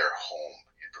their home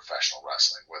in professional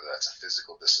wrestling, whether that's a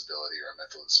physical disability or a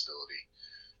mental disability.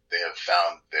 They have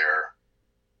found their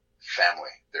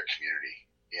family, their community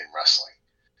in wrestling.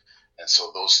 And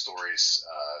so those stories,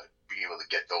 being able to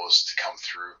get those to come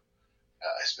through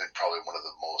has been probably one of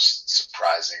the most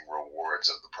surprising rewards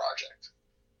of the project.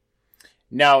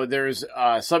 Now, there's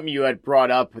something you had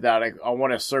brought up that I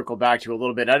want to circle back to a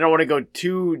little bit. I don't want to go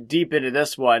too deep into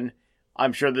this one.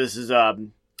 I'm sure this is a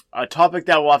topic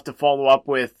that we'll have to follow up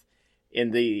with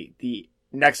in the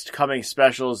next coming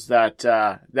specials that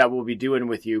that we'll be doing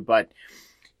with you. But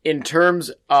in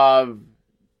terms of,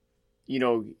 you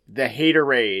know, the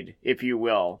haterade, if you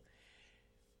will,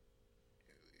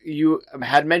 you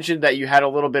had mentioned that you had a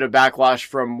little bit of backlash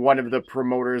from one of the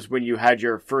promoters when you had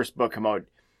your first book come out.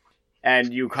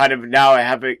 And you kind of now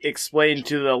have explained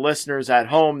to the listeners at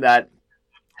home that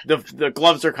the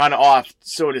gloves are kind of off,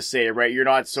 so to say, right? You're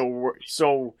not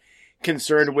so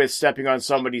concerned with stepping on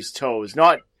somebody's toes.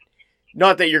 Not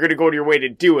that you're going to go to your way to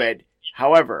do it.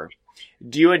 However,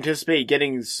 do you anticipate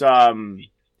getting some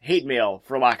hate mail,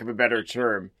 for lack of a better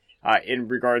term, in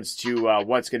regards to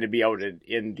what's going to be out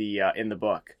in the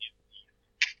book?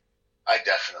 I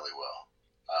definitely will.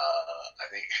 I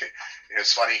think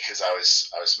it's funny because I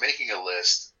was making a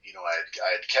list. You know, I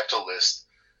had kept a list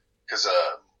because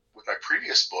with my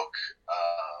previous book,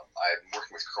 I had been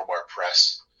working with Crowbar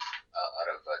Press out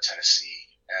of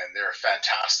Tennessee, and they're a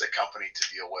fantastic company to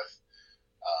deal with.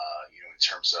 You know, in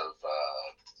terms of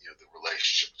you know, the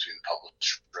relationship between the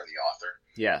publisher and the author.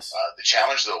 Yes. The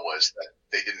challenge though was that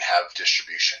they didn't have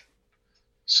distribution,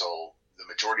 so the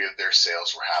majority of their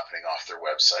sales were happening off their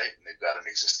website, and they've got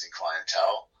an existing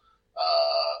clientele,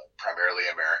 primarily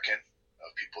American,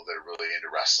 of people that are really into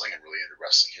wrestling and really into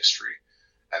wrestling history.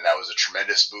 And that was a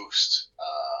tremendous boost,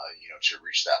 you know, to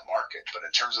reach that market. But in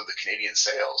terms of the Canadian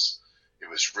sales, it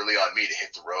was really on me to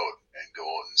hit the road and go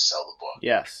out and sell the book.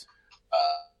 Yes.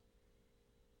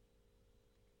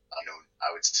 You know,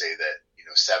 I would say that, you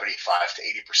know, 75 to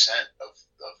 80% of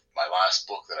my last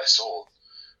book that I sold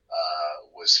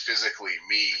was physically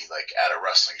me, like at a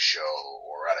wrestling show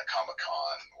or at a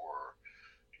Comic-Con or,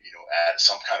 you know, at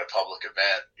some kind of public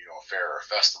event, you know, a fair or a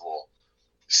festival,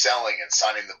 selling and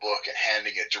signing the book and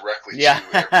handing it directly to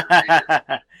every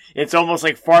reader. It's almost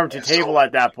like farm to table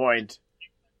at that point.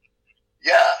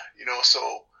 Yeah, you know, so,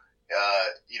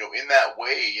 you know, in that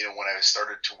way, you know, when I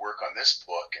started to work on this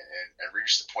book and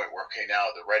reached the point where, okay,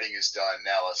 now the writing is done,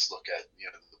 now let's look at, you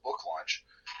know, the book launch.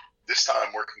 This time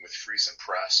I'm working with Friesen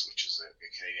Press, which is a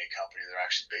Canadian company. They're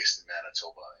actually based in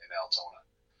Manitoba, in Altona.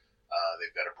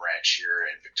 They've got a branch here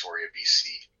in Victoria, BC.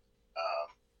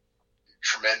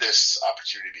 Tremendous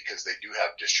opportunity because they do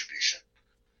have distribution,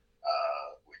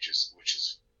 which is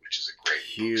a great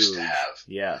boost to have.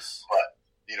 Yes. But,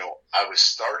 you know, I was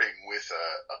starting with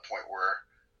a point where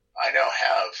I now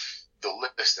have the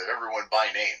list of everyone by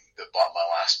name that bought my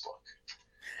last book.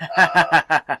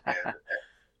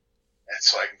 And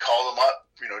so I can call them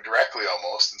up, you know, directly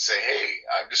almost and say, hey,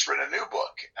 I've just written a new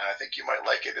book, and I think you might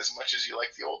like it as much as you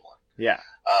like the old one. Yeah.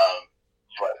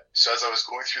 But so as I was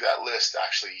going through that list,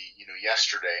 actually, you know,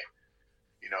 yesterday,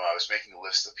 you know, I was making a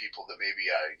list of people that maybe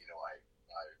I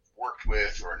worked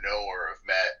with or know or have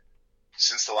met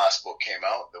since the last book came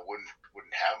out that wouldn't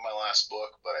have my last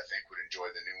book, but I think would enjoy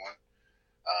the new one.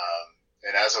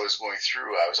 And as I was going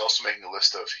through, I was also making a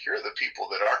list of, here are the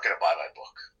people that aren't going to buy my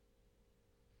book.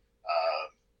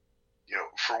 You know,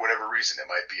 for whatever reason,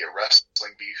 it might be a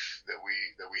wrestling beef that we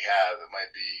have. It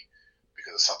might be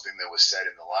because of something that was said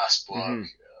in the last book.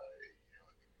 Mm-hmm. You know,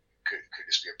 could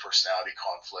just be a personality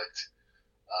conflict.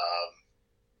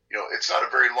 You know, it's not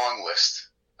a very long list,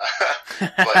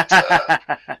 but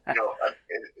you know,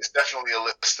 it's definitely a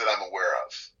list that I'm aware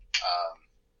of.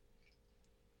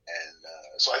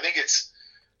 So I think it's,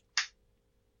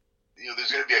 you know, there's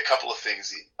going to be a couple of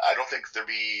things. I don't think there'll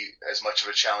be as much of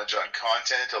a challenge on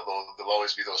content, although there'll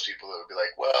always be those people that will be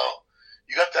like, well,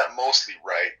 you got that mostly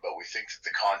right, but we think that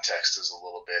the context is a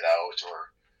little bit out,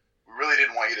 or we really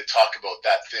didn't want you to talk about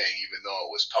that thing, even though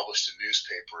it was published in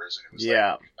newspapers and it was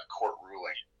like a court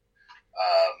ruling.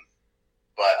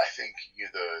 But I think, you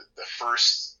know, the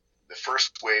first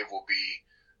wave will be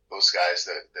those guys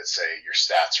that say your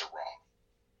stats are wrong.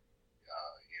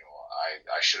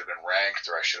 I should have been ranked,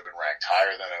 or I should have been ranked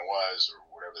higher than I was, or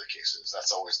whatever the case is.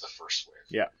 That's always the first wave.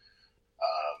 Yeah.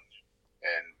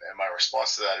 And my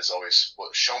response to that is always, well,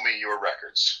 show me your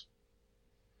records,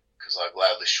 because I'll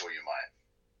gladly show you mine.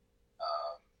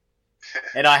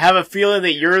 And I have a feeling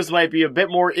that yours might be a bit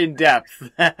more in depth. You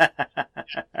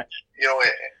know,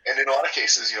 and in a lot of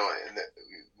cases, you know,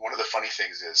 one of the funny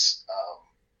things is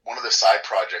one of the side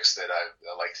projects that I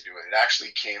like to do, and it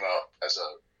actually came up as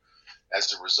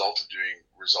a result of doing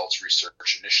results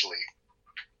research initially,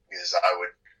 is I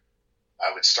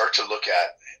would start to look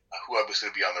at who I was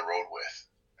going to be on the road with.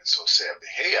 And so say,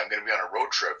 hey, I'm going to be on a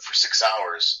road trip for 6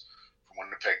 hours from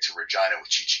Winnipeg to Regina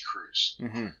with Chi-Chi Cruz.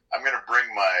 Mm-hmm. I'm going to bring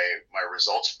my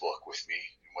results book with me,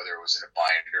 whether it was in a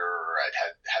binder or I'd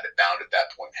had it bound at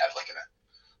that point, had like in a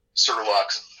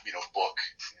Certilox, you know, book,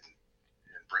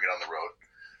 and bring it on the road.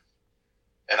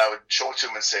 And I would show it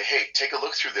to him and say, hey, take a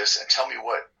look through this and tell me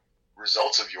what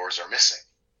results of yours are missing.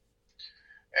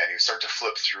 And you start to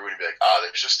flip through and you'd be like,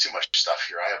 there's just too much stuff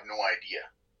here. I have no idea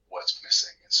what's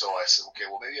missing. And so I said, okay,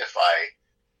 well, maybe if I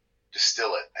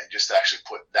distill it and just actually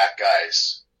put that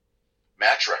guy's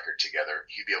match record together,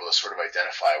 he'd be able to sort of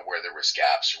identify where there was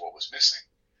gaps or what was missing.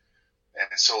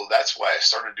 And so that's why I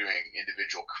started doing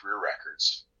individual career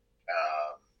records.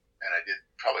 And I did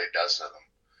probably a dozen of them.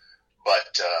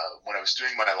 But when I was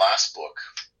doing my last book,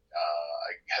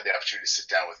 I had the opportunity to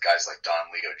sit down with guys like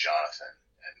Don Leo Jonathan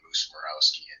and Moose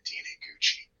Murawski and Dean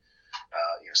Higuchi,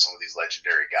 some of these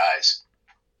legendary guys.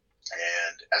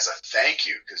 And as a thank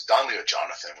you, because Don Leo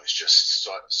Jonathan was just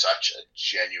such a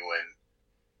genuine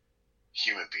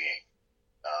human being.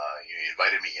 He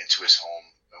invited me into his home,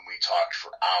 and we talked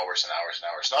for hours and hours and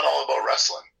hours, not all about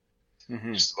wrestling,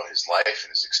 just about his life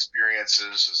and his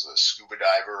experiences as a scuba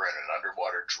diver and an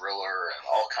underwater driller and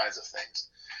all kinds of things.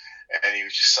 And he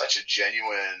was just such a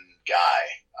genuine guy.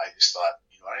 I just thought,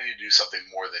 I need to do something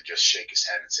more than just shake his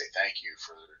hand and say thank you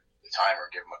for the time or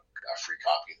give him a free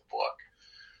copy of the book.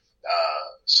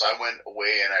 So I went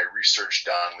away and I researched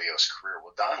Don Leo's career.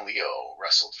 Well, Don Leo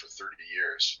wrestled for 30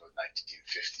 years, from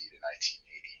 1950 to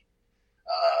 1980,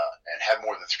 and had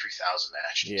more than 3,000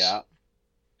 matches. Yeah.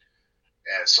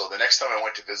 And so the next time I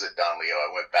went to visit Don Leo,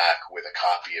 I went back with a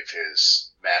copy of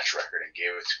his match record and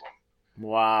gave it to him.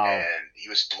 Wow. And he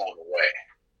was blown away.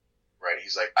 Right?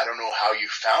 He's like, I don't know how you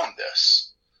found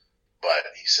this, but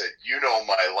he said, you know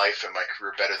my life and my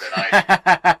career better than I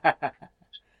do.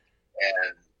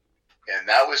 And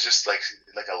that was just like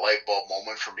a light bulb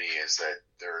moment for me, is that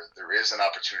there is an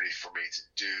opportunity for me to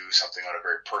do something on a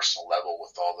very personal level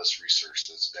with all this research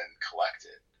that's been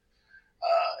collected.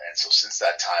 And so since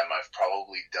that time, I've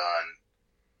probably done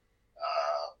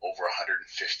over 150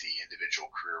 individual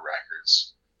career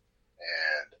records,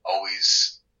 and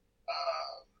always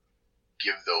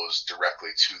give those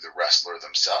directly to the wrestler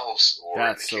themselves, or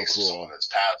in the case of someone that's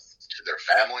passed, to their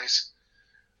families.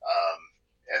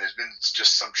 And there's been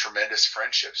just some tremendous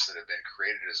friendships that have been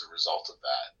created as a result of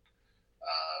that,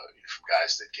 from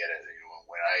guys that get it.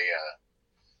 When I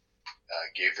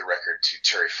gave the record to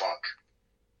Terry Funk,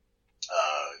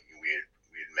 we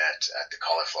had met at the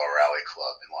Cauliflower Alley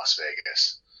Club in Las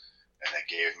Vegas, and I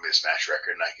gave him his match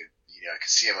record, and I could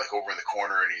see him like over in the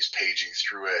corner, and he's paging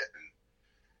through it,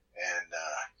 and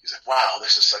he's like, "Wow,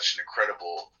 this is such an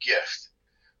incredible gift."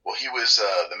 Well, he was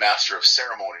the master of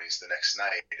ceremonies the next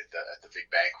night at the big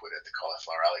banquet at the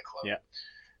Cauliflower Alley Club. Yeah.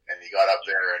 And he got up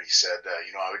there and he said,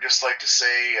 I would just like to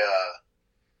say,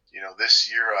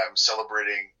 this year I'm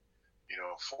celebrating,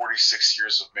 46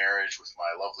 years of marriage with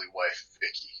my lovely wife,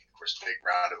 Vicky. Of course, big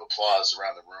round of applause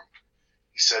around the room.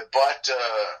 He said, but,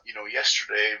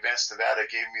 yesterday Vance Nevada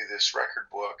gave me this record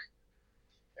book.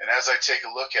 And as I take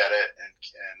a look at it and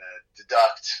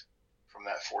deduct from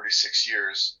that 46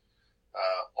 years,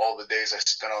 all the days I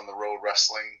spent on the road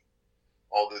wrestling,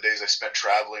 all the days I spent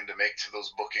traveling to make to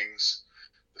those bookings,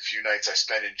 the few nights I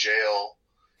spent in jail,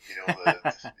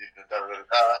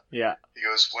 Yeah. He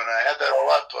goes, when I add that all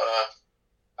up,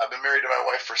 I've been married to my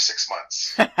wife for 6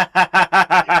 months. And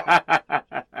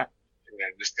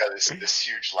just got this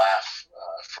huge laugh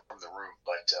from the room.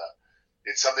 But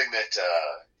it's something that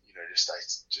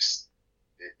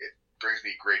it brings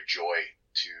me great joy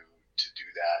to do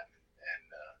that,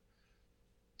 and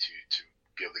to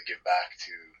be able to give back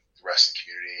to the wrestling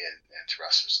community and to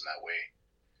wrestlers in that way.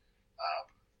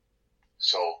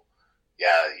 So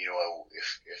yeah,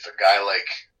 if a guy like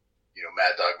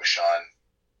Mad Dog Michon,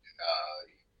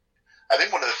 I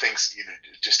think one of the things,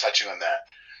 just touching on that,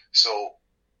 so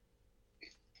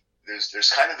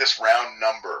there's kind of this round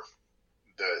number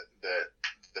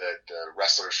that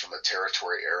wrestlers from the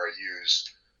territory era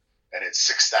use, and it's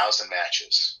 6,000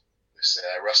 matches. They say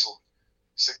I wrestled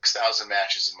 6,000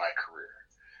 matches in my career.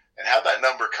 And how that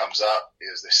number comes up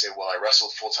is they say, well, I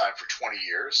wrestled full time for 20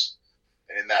 years,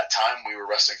 and in that time we were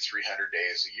wrestling 300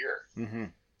 days a year. Mm-hmm.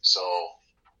 So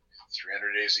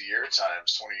 300 days a year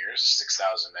times 20 years is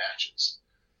 6,000 matches.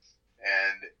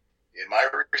 And in my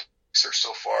research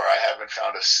so far, I haven't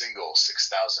found a single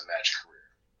 6,000 match career.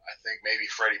 I think maybe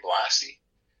Freddie Blassie,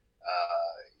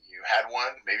 you had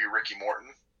one, maybe Ricky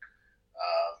Morton,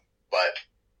 but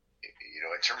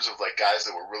in terms of like guys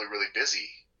that were really, really busy,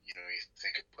 you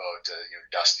think about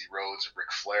Dusty Rhodes,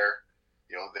 Ric Flair,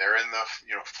 they're in the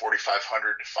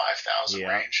 4,500 to 5,000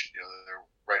 range. They're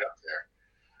right up there.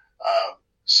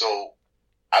 So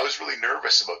I was really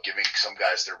nervous about giving some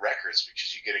guys their records,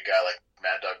 because you get a guy like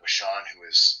Mad Dog Michon, who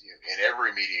is in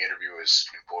every media interview is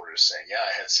quoted as saying, "Yeah,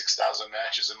 I had 6,000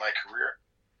 matches in my career,"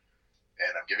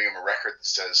 and I'm giving him a record that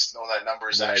says, "No, that number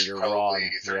is actually probably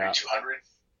 3,200."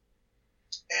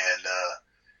 And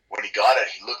when he got it,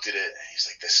 he looked at it and he's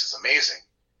like, "This is amazing."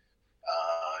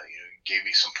 He gave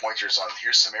me some pointers on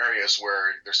here's some areas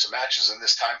where there's some matches in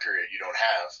this time period you don't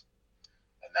have,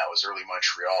 and that was early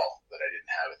Montreal that I didn't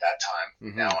have at that time.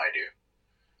 Mm-hmm. Now I do.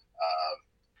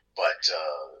 But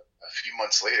a few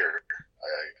months later,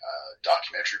 a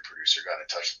documentary producer got in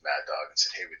touch with Mad Dog and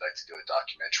said, "Hey, we'd like to do a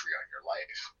documentary on your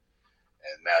life."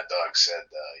 And Mad Dog said,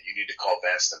 "You need to call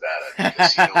Vance, Nevada,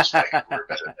 because he knows my career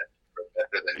better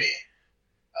than me."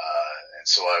 And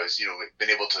so I was,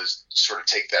 been able to sort of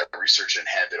take that research and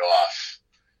hand it off,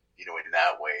 in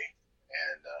that way.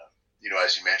 And,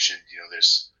 as you mentioned,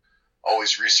 there's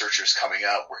always researchers coming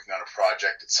out working on a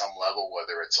project at some level,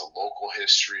 whether it's a local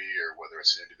history or whether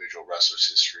it's an individual wrestler's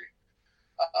history.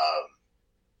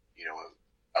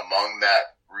 Among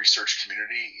that research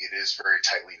community, it is very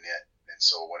tightly knit. And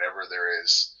so whenever there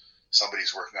is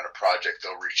somebody's working on a project,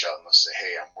 they'll reach out and they'll say,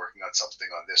 "Hey, I'm working on something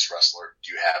on this wrestler.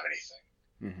 Do you have anything?"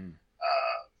 Mm-hmm.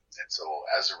 And so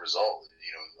as a result,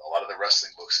 a lot of the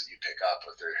wrestling books that you pick up,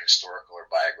 if they're historical or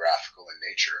biographical in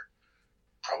nature,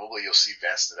 probably you'll see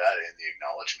Vance Nevada in the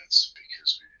acknowledgments,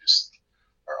 because we just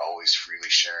are always freely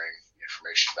sharing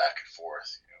information back and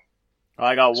forth.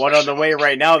 I got one on the way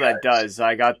right now that does.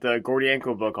 I got the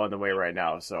Gordienko book on the way right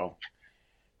now, so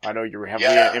I know you're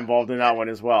heavily involved in that one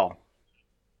as well.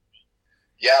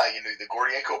 Yeah, the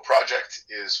Gordienko project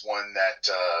is one that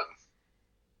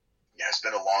has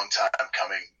been a long time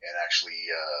coming, and actually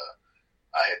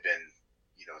I had been,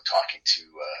 talking to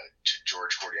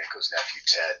George Gordienko's nephew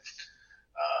Ted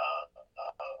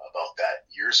about that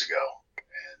years ago,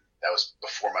 and that was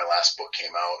before my last book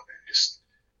came out, and just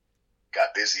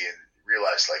got busy and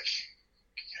realized I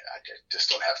just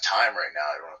don't have time right now.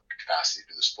 I don't have capacity to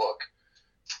do this book,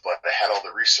 but I had all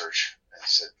the research and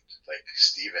said,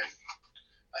 "Steven,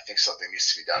 I think something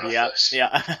needs to be done with this."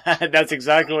 Yeah, that's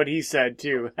exactly what he said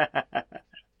too.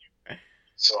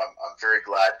 So I'm very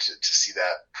glad to see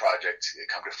that project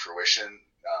come to fruition.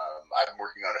 I'm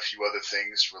working on a few other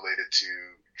things related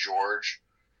to George.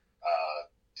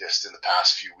 Just in the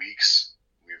past few weeks,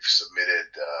 we've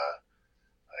submitted a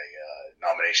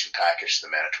nomination package to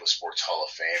the Manitoba Sports Hall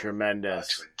of Fame. Tremendous.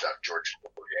 To induct George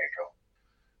Gordienko.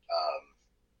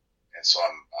 And so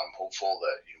I'm hopeful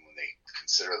that when they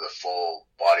consider the full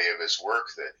body of his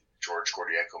work, that George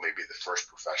Gordienko may be the first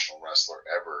professional wrestler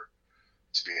ever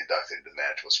to be inducted into the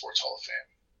Manitoba Sports Hall of Fame.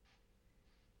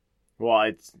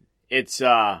 Well, it's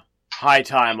high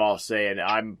time, I'll say, and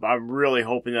I'm really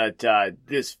hoping that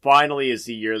this finally is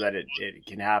the year that it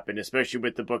can happen, especially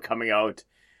with the book coming out.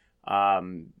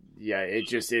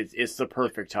 It's the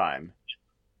perfect time.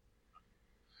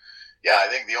 Yeah, I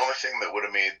think the only thing that would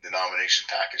have made the nomination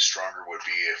package stronger would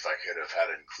be if I could have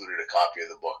had included a copy of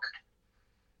the book.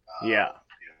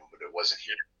 But it wasn't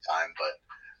here at the time. But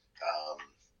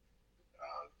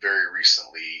very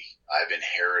recently, I've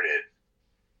inherited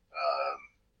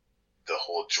the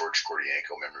whole George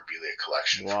Gordienko memorabilia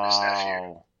collection from his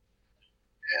nephew.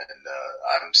 And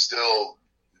I'm still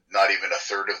not even a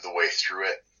third of the way through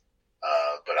it.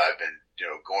 But I've been,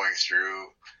 going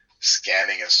through,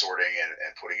 scanning and sorting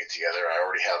and putting it together. I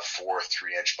already have 4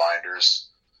 3-inch binders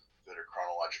that are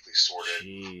chronologically sorted.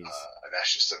 And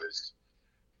that's just of his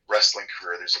wrestling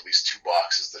career. There's at least 2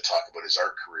 boxes that talk about his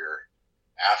art career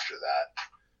after that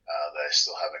that I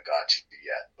still haven't got to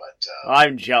yet. But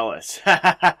I'm jealous.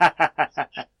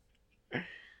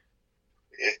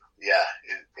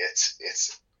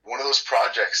 It's one of those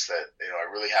projects that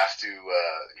I really have to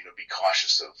be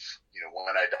cautious of.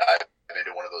 When I dive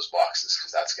into one of those boxes,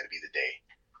 because that's going to be the day.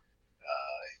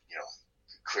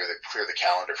 Clear the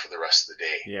calendar for the rest of the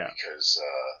day. Yeah. Because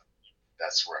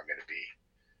that's where I'm going to be.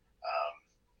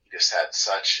 He just had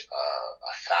such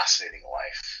a fascinating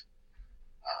life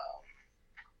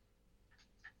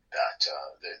that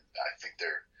I think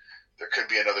there could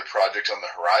be another project on the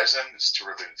horizon. It's too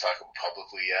early to talk about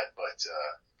publicly yet, but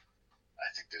I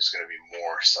think there's going to be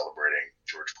more celebrating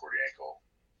George Gordienko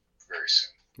very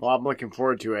soon. Well, I'm looking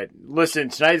forward to it. Listen,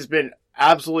 tonight has been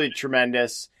absolutely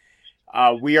tremendous.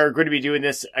 We are going to be doing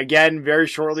this again very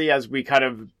shortly as we kind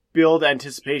of build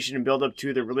anticipation and build up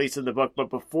to the release of the book. But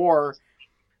before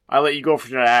I let you go for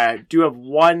tonight, I do have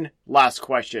one last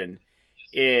question.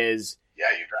 Yeah, you got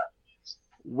it.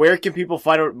 Where can people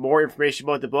find out more information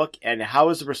about the book, and how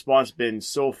has the response been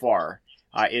so far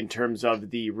in terms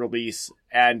of the release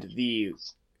and the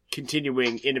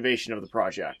continuing innovation of the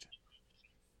project?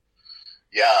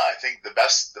 Yeah, I think the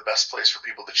best place for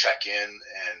people to check in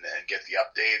and get the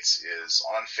updates is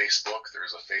on Facebook.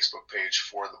 There's a Facebook page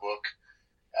for the book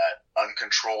at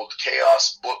Uncontrolled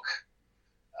Chaos Book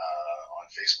on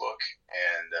Facebook.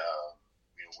 And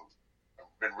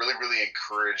we've been really, really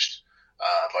encouraged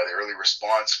by the early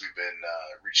response, we've been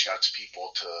reaching out to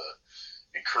people to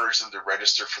encourage them to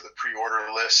register for the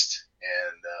pre-order list.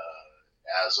 And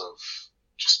as of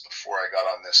just before I got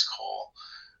on this call,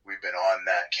 we've been on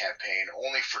that campaign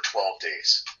only for 12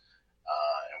 days.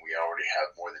 And we already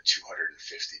have more than 250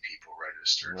 people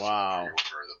registered for the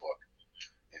pre-order of the book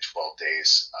in 12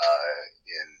 days.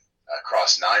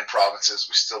 Across 9 provinces,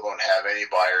 we still don't have any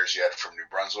buyers yet from New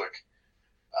Brunswick.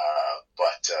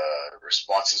 But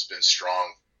response has been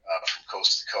strong from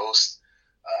coast to coast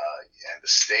and the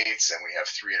States, and we have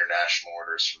 3 international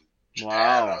orders from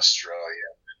Japan,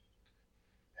 Australia,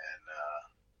 and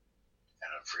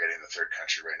I'm forgetting the third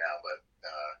country right now. But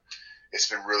it's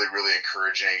been really, really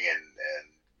encouraging and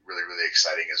really, really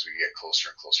exciting as we get closer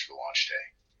and closer to launch day.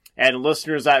 And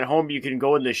listeners at home, you can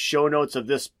go in the show notes of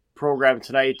this program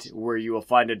tonight where you will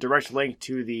find a direct link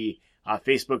to the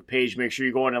Facebook page. Make sure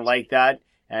you go in and like that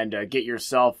and get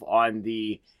yourself on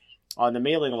the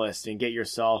mailing list and get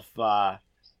yourself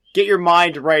get your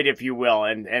mind right, if you will,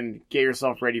 and get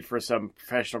yourself ready for some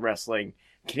professional wrestling,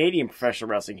 Canadian professional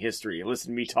wrestling history.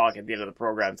 Listen to me talk at the end of the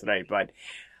program tonight. But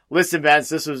listen, Vance,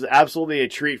 this was absolutely a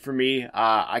treat for me.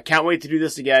 I can't wait to do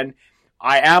this again.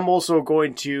 I am also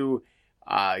going to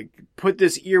put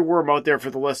this earworm out there for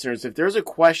the listeners. If there's a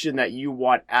question that you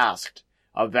want asked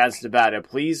of Vance Nevada,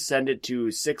 please send it to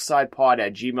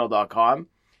sixsidepod@gmail.com,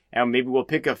 and maybe we'll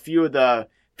pick a few of the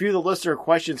listener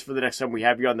questions for the next time we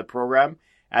have you on the program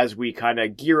as we kind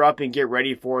of gear up and get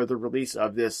ready for the release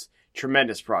of this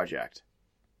tremendous project.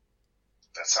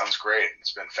 That sounds great.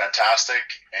 It's been fantastic,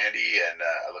 Andy, and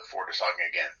I look forward to talking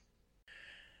again.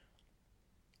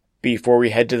 Before we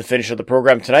head to the finish of the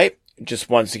program tonight, just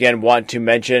once again want to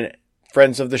mention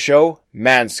friends of the show,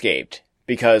 Manscaped.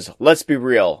 Because let's be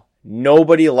real,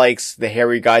 nobody likes the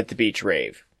hairy guy at the beach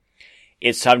rave.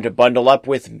 It's time to bundle up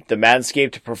with the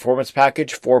Manscaped Performance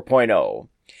Package 4.0.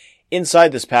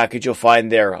 Inside this package, you'll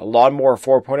find their Lawnmower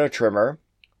 4.0 trimmer,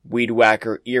 Weed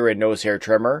Whacker ear and nose hair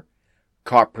trimmer,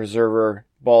 Crop Preserver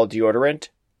ball deodorant,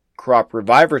 Crop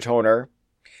Reviver toner,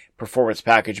 Performance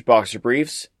Package boxer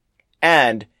briefs,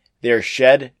 and their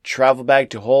Shed travel bag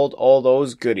to hold all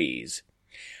those goodies.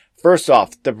 First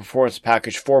off, the Performance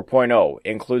Package 4.0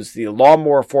 includes the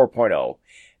Lawnmower 4.0.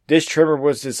 This trimmer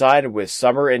was designed with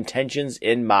summer intentions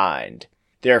in mind.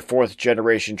 Their 4th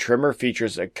generation trimmer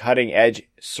features a cutting-edge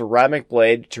ceramic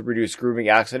blade to reduce grooming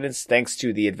accidents thanks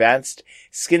to the advanced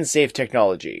skin-safe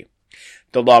technology.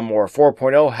 The Lawnmower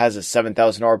 4.0 has a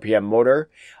 7,000 RPM motor,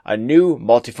 a new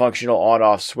multifunctional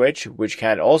on-off switch which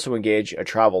can also engage a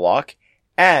travel lock,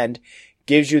 and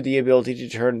gives you the ability to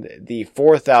turn the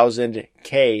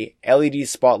 4000K LED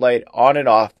spotlight on and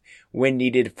off when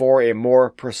needed for a more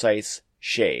precise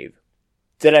shave.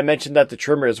 Did I mention that the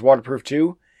trimmer is waterproof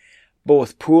too?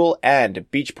 Both pool and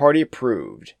beach party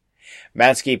approved.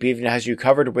 Manscaped even has you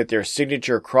covered with their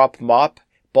signature crop mop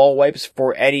ball wipes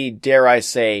for any, dare I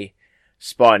say,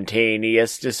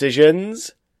 spontaneous decisions.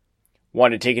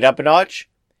 Want to take it up a notch?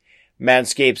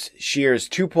 Manscaped's Shears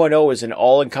 2.0 is an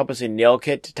all-encompassing nail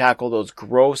kit to tackle those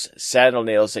gross sandal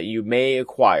nails that you may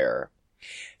acquire.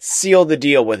 Seal the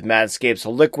deal with Manscaped's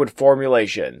liquid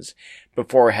formulations.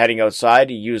 Before heading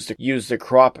outside, use the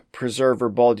Crop Preserver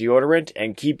ball deodorant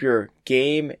and keep your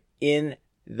game in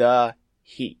the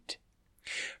heat.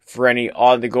 For any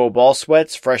on-the-go ball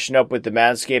sweats, freshen up with the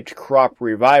Manscaped Crop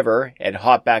Reviver and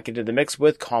hop back into the mix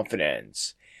with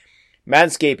confidence.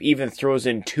 Manscaped even throws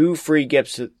in 2 free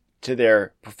gifts to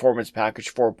their Performance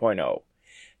Package 4.0,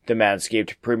 the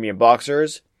Manscaped Premium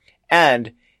Boxers,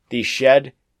 and the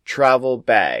Shed Travel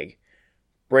Bag.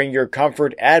 Bring your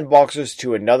comfort and boxers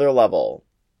to another level.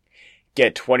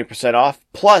 Get 20% off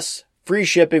plus free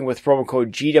shipping with promo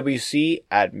code GWC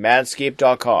at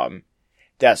manscaped.com.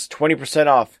 That's 20%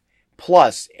 off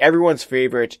plus everyone's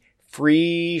favorite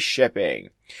free shipping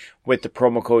with the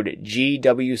promo code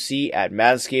GWC at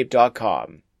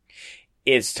manscaped.com.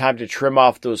 It's time to trim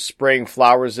off those spring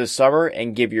flowers this summer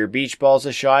and give your beach balls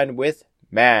a shine with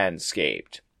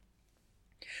Manscaped.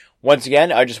 Once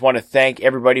again, I just want to thank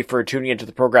everybody for tuning into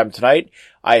the program tonight.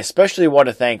 I especially want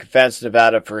to thank Vance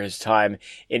Nevada for his time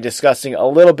in discussing a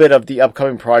little bit of the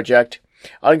upcoming project,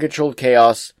 Uncontrolled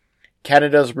Chaos,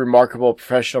 Canada's Remarkable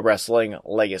Professional Wrestling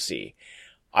Legacy.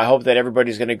 I hope that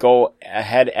everybody's going to go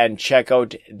ahead and check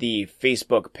out the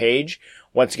Facebook page.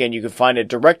 Once again, you can find a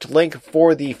direct link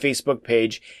for the Facebook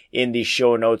page in the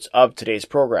show notes of today's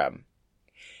program.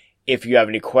 If you have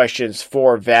any questions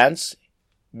for Vance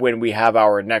when we have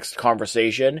our next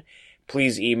conversation,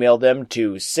 please email them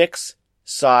to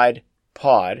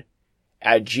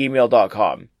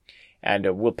sixsidepod@gmail.com.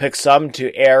 And we'll pick some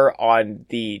to air on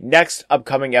the next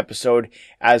upcoming episode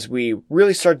as we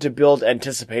really start to build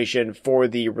anticipation for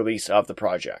the release of the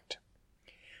project.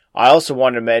 I also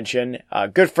want to mention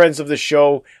good friends of the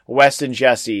show, Wes and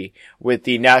Jesse, with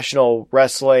the National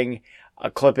Wrestling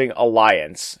Clipping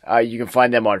Alliance. You can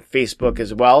find them on Facebook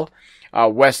as well.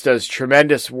 Wes does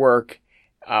tremendous work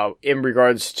in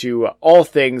regards to all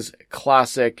things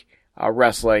classic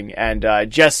wrestling, and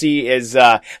Jesse is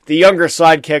the younger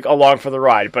sidekick along for the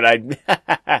ride. But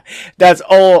that's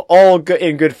all good,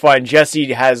 in good fun.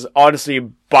 Jesse has honestly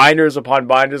binders upon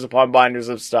binders upon binders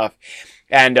of stuff,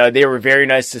 and they were very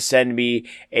nice to send me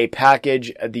a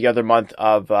package the other month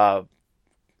of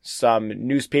some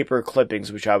newspaper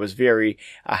clippings, which I was very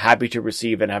happy to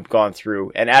receive and have gone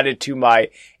through and added to my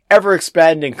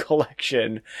ever-expanding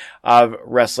collection of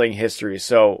wrestling history.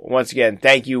 So once again,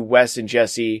 thank you, Wes and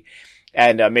Jesse,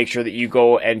 and make sure that you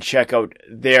go and check out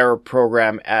their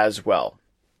program as well.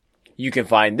 You can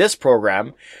find this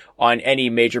program on any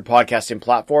major podcasting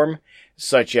platform,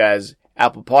 such as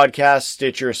Apple Podcasts,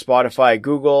 Stitcher, Spotify,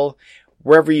 Google,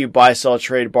 wherever you buy, sell,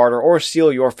 trade, barter, or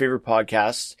steal your favorite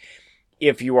podcasts.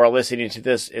 If you are listening to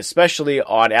this, especially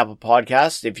on Apple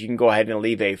Podcasts, if you can go ahead and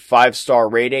leave a 5-star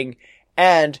rating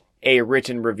and a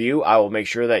written review, I will make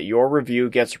sure that your review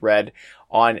gets read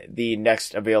on the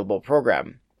next available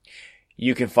program.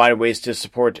 You can find ways to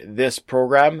support this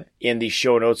program in the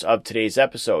show notes of today's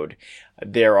episode.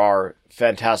 There are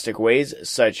fantastic ways,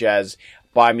 such as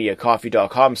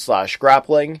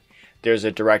buymeacoffee.com/grappling. There's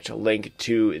a direct link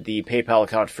to the PayPal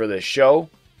account for this show,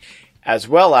 as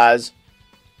well as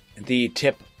the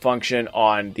tip function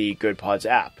on the Good Pods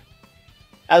app.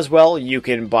 As well, you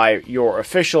can buy your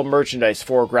official merchandise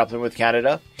for Grappling with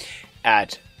Canada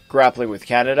at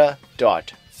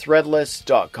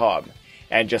grapplingwithcanada.threadless.com.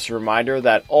 And just a reminder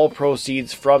that all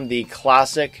proceeds from the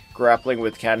classic Grappling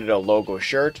with Canada logo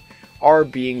shirt are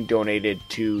being donated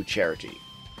to charity.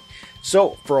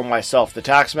 So, for myself, the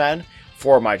Taxman,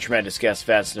 for my tremendous guest,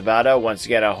 Vance Nevada, once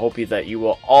again, I hope that you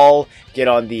will all get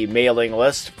on the mailing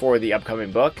list for the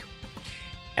upcoming book.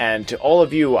 And to all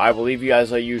of you, I will leave you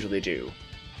as I usually do.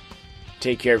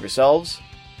 Take care of yourselves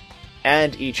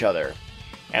and each other.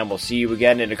 And we'll see you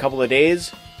again in a couple of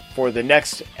days for the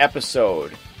next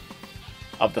episode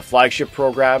of the flagship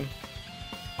program,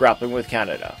 Grappling with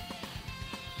Canada.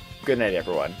 Good night,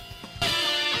 everyone.